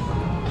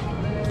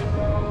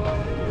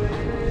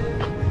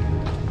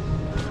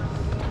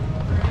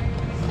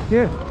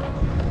 Here.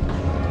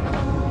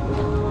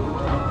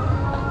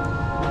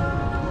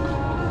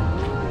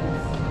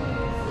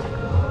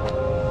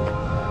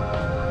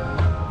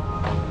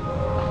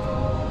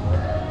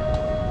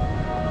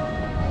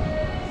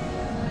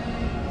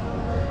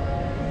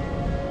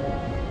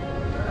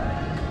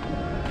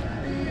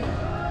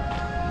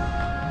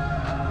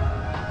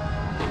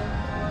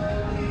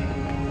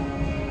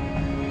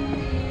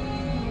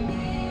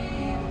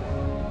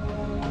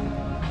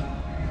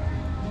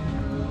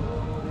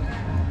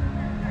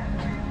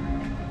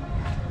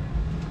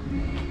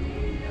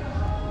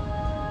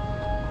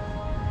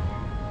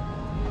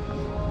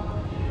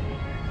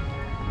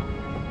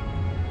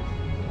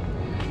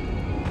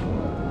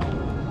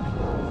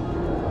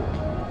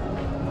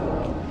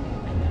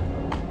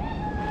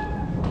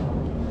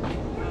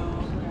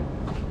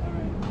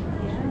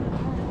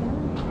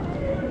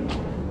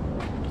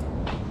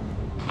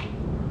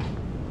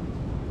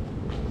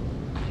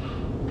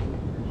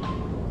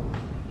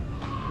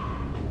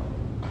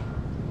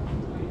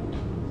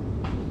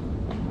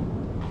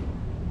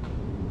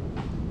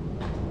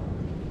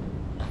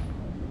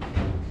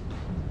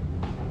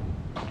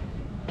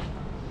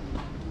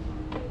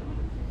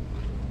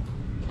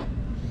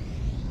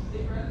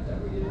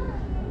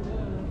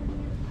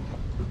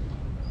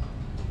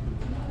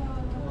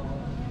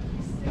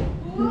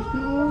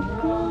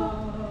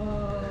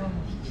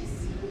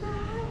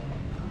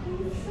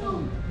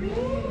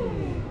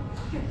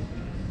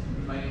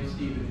 My name's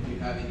Steven. If you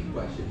have any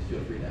questions,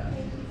 feel free to ask.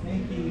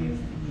 Thank you.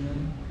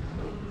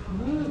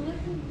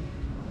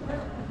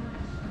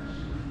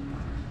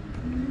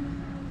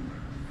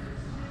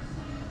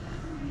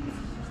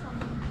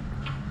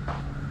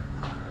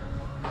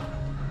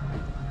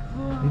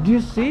 Did you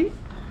see?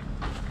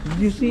 Did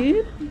you see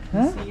it?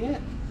 Huh? See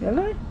it?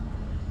 Yala?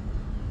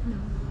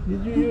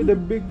 Did you hear the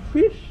big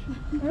fish?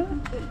 Huh?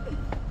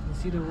 You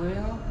see the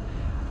whale?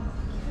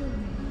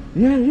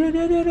 Yeah. Yeah.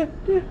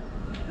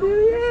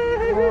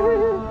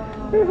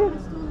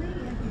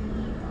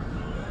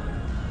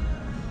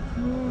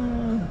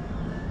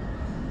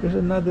 There's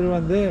another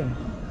one there.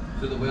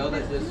 So the whale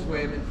that just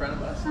swam in front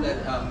of us, that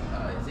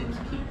his name's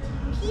Keith.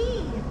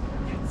 Keith.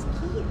 It's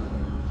Keith.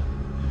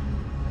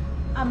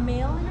 A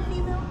male and a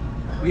female?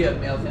 We have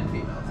males and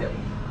females. Yep.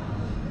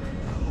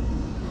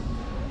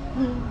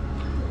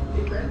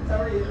 Hey, friends, how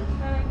are you?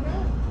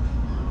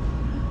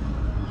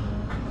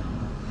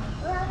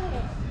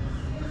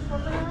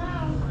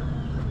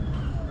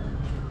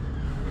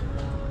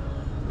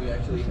 We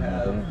actually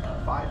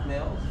have 5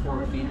 males,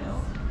 4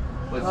 females.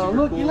 What's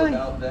super cool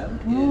about them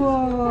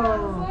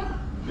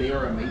is they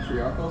are a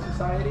matriarchal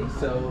society,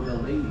 so the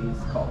ladies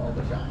call all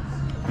the shots.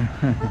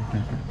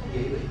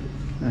 Yay, ladies.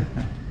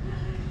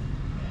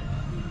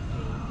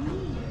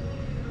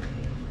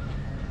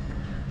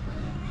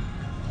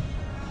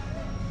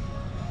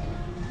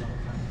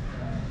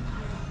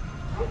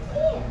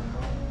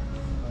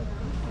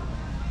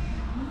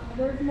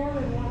 There's more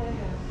than one in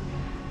there.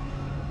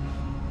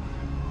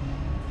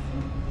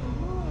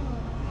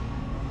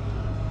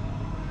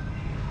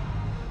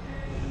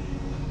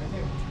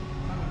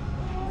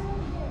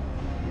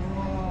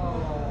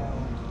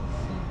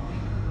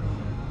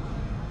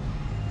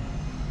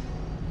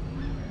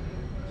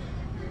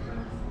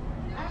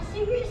 I'm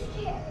serious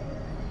scared.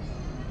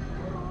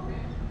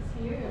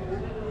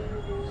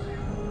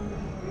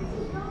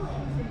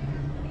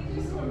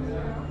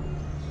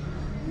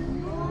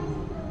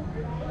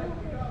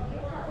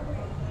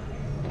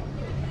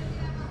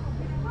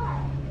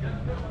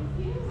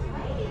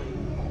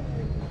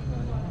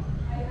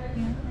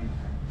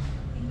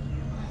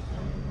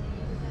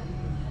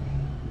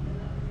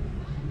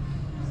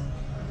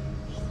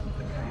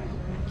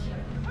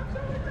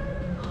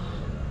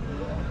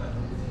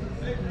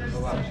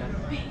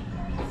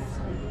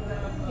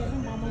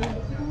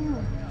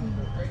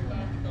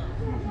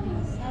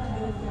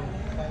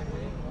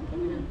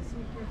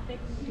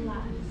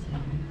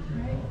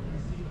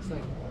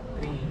 like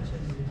 3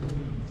 inches.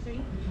 3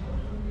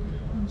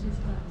 inches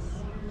less.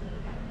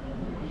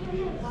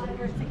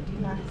 Longer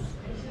thinking less.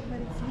 But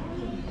it's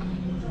leaking.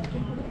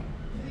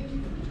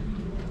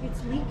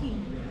 It's leaking.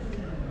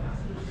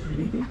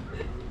 Leaking?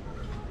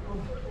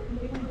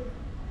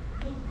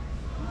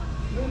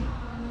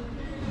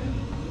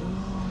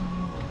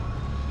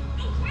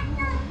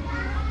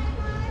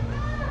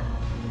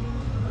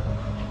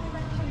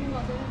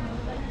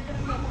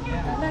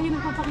 Lagi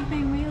nagpapakita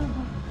yung whale.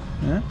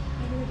 Huh?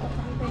 Lagi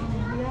nagpapakita yung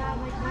whale. Yeah,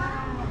 like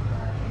that.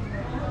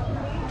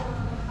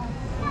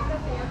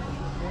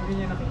 Hindi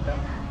niya nakita.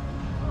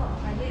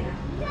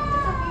 It's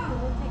okay,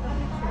 we'll take a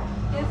picture.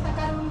 Yes,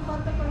 sacaron un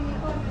foto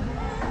conmigo.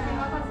 Me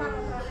va a pasar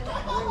otra vez.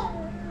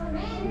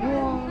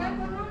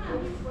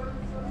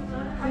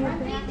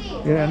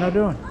 Yeah,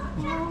 another one.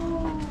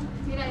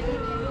 Mira, ahí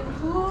viene.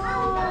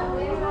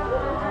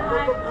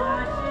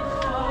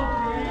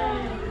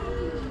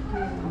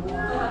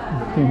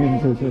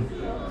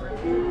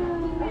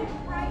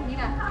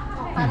 Mira,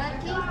 para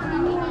aquí, una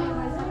niña y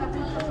va a sacar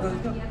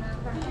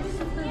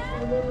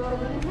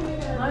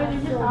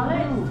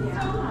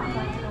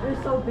They're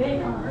so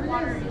big.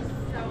 Water is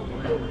so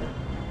big.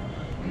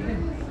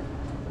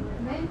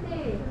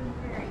 Vente.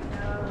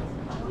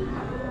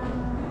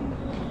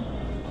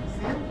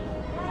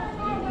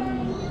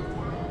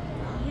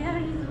 Yeah,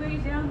 he's way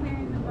down there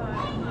in the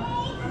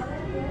bottom.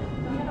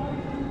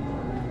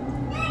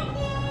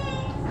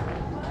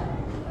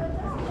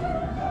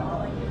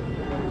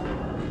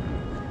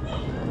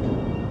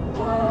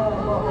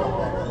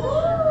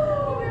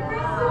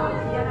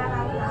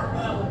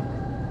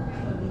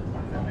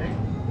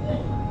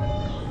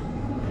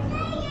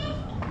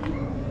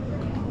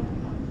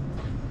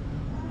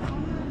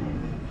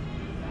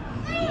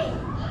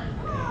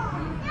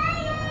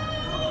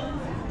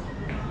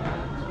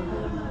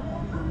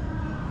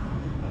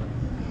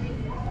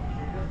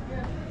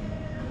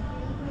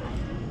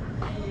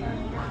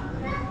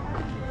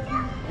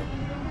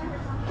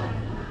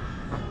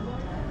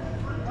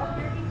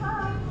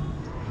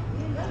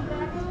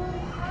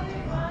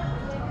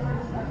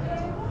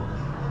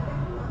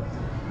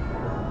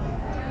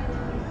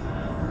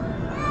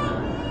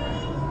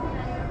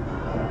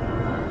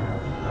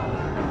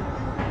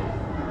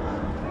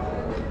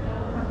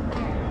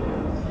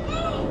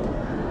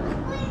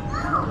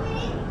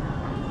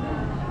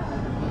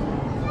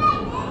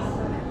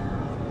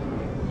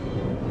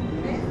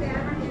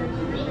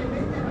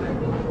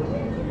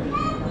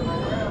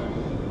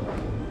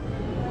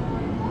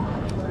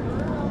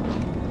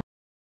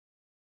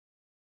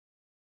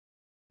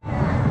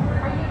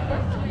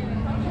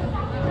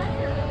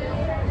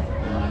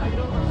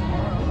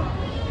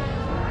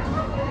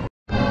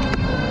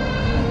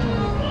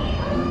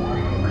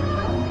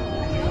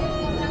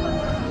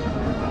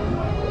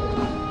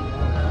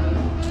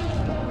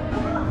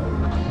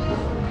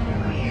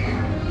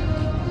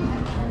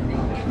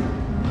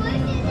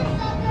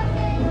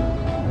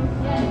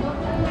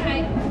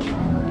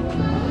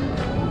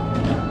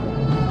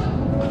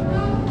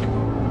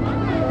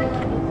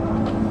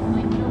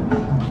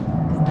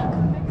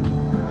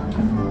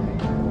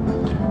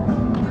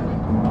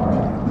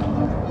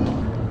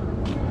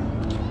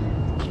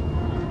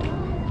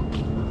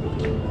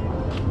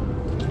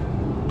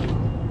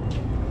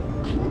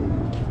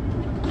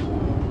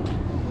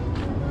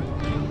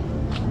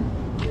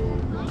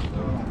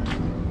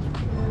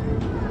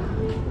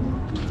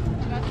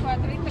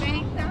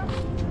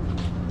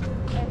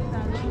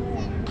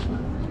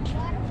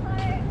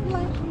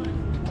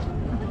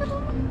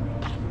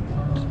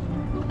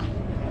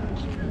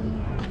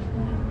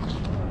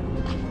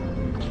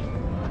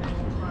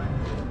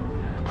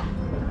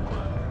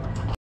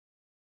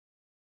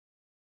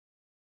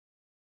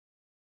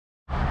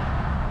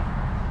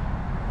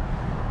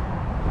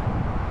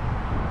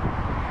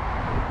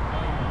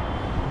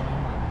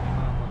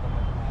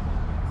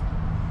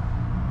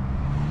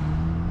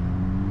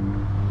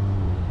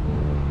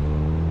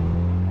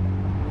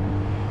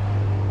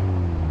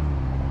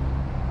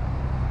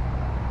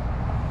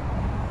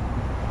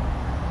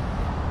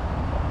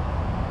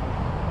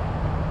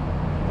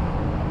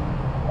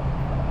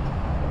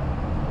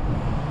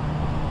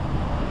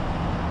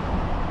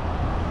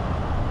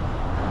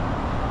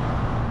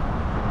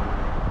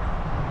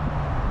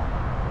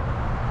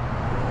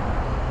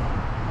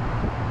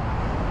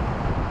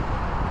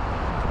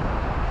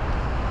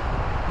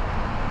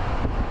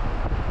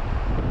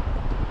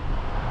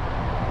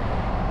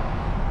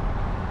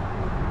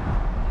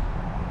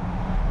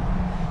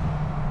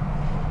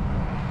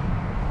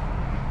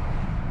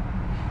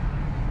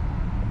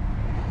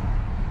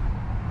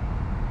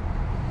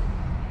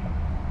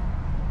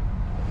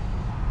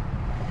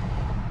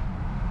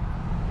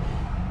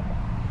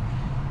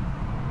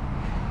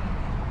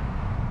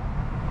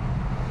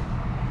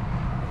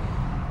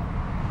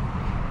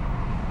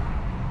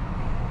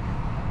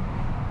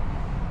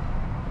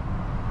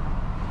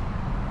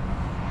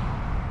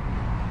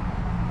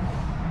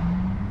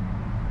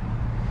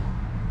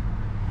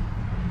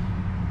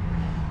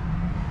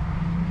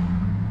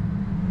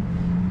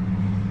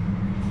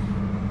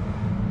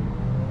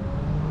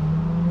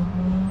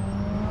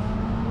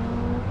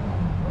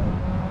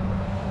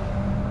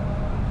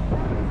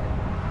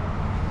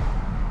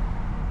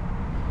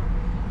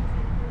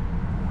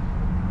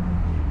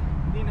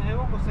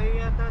 ko, sa'yo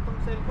yata itong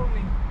cellphone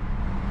eh.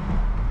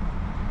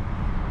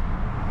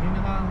 Yung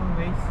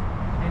naka-waze,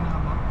 ay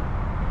naka-map.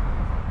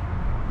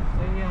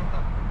 Sa'yo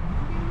yata.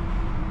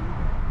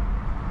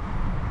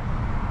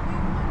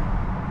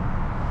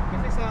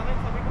 Kasi sa akin,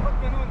 sabi ko ba't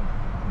ganun?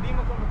 Hindi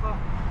magkamukha.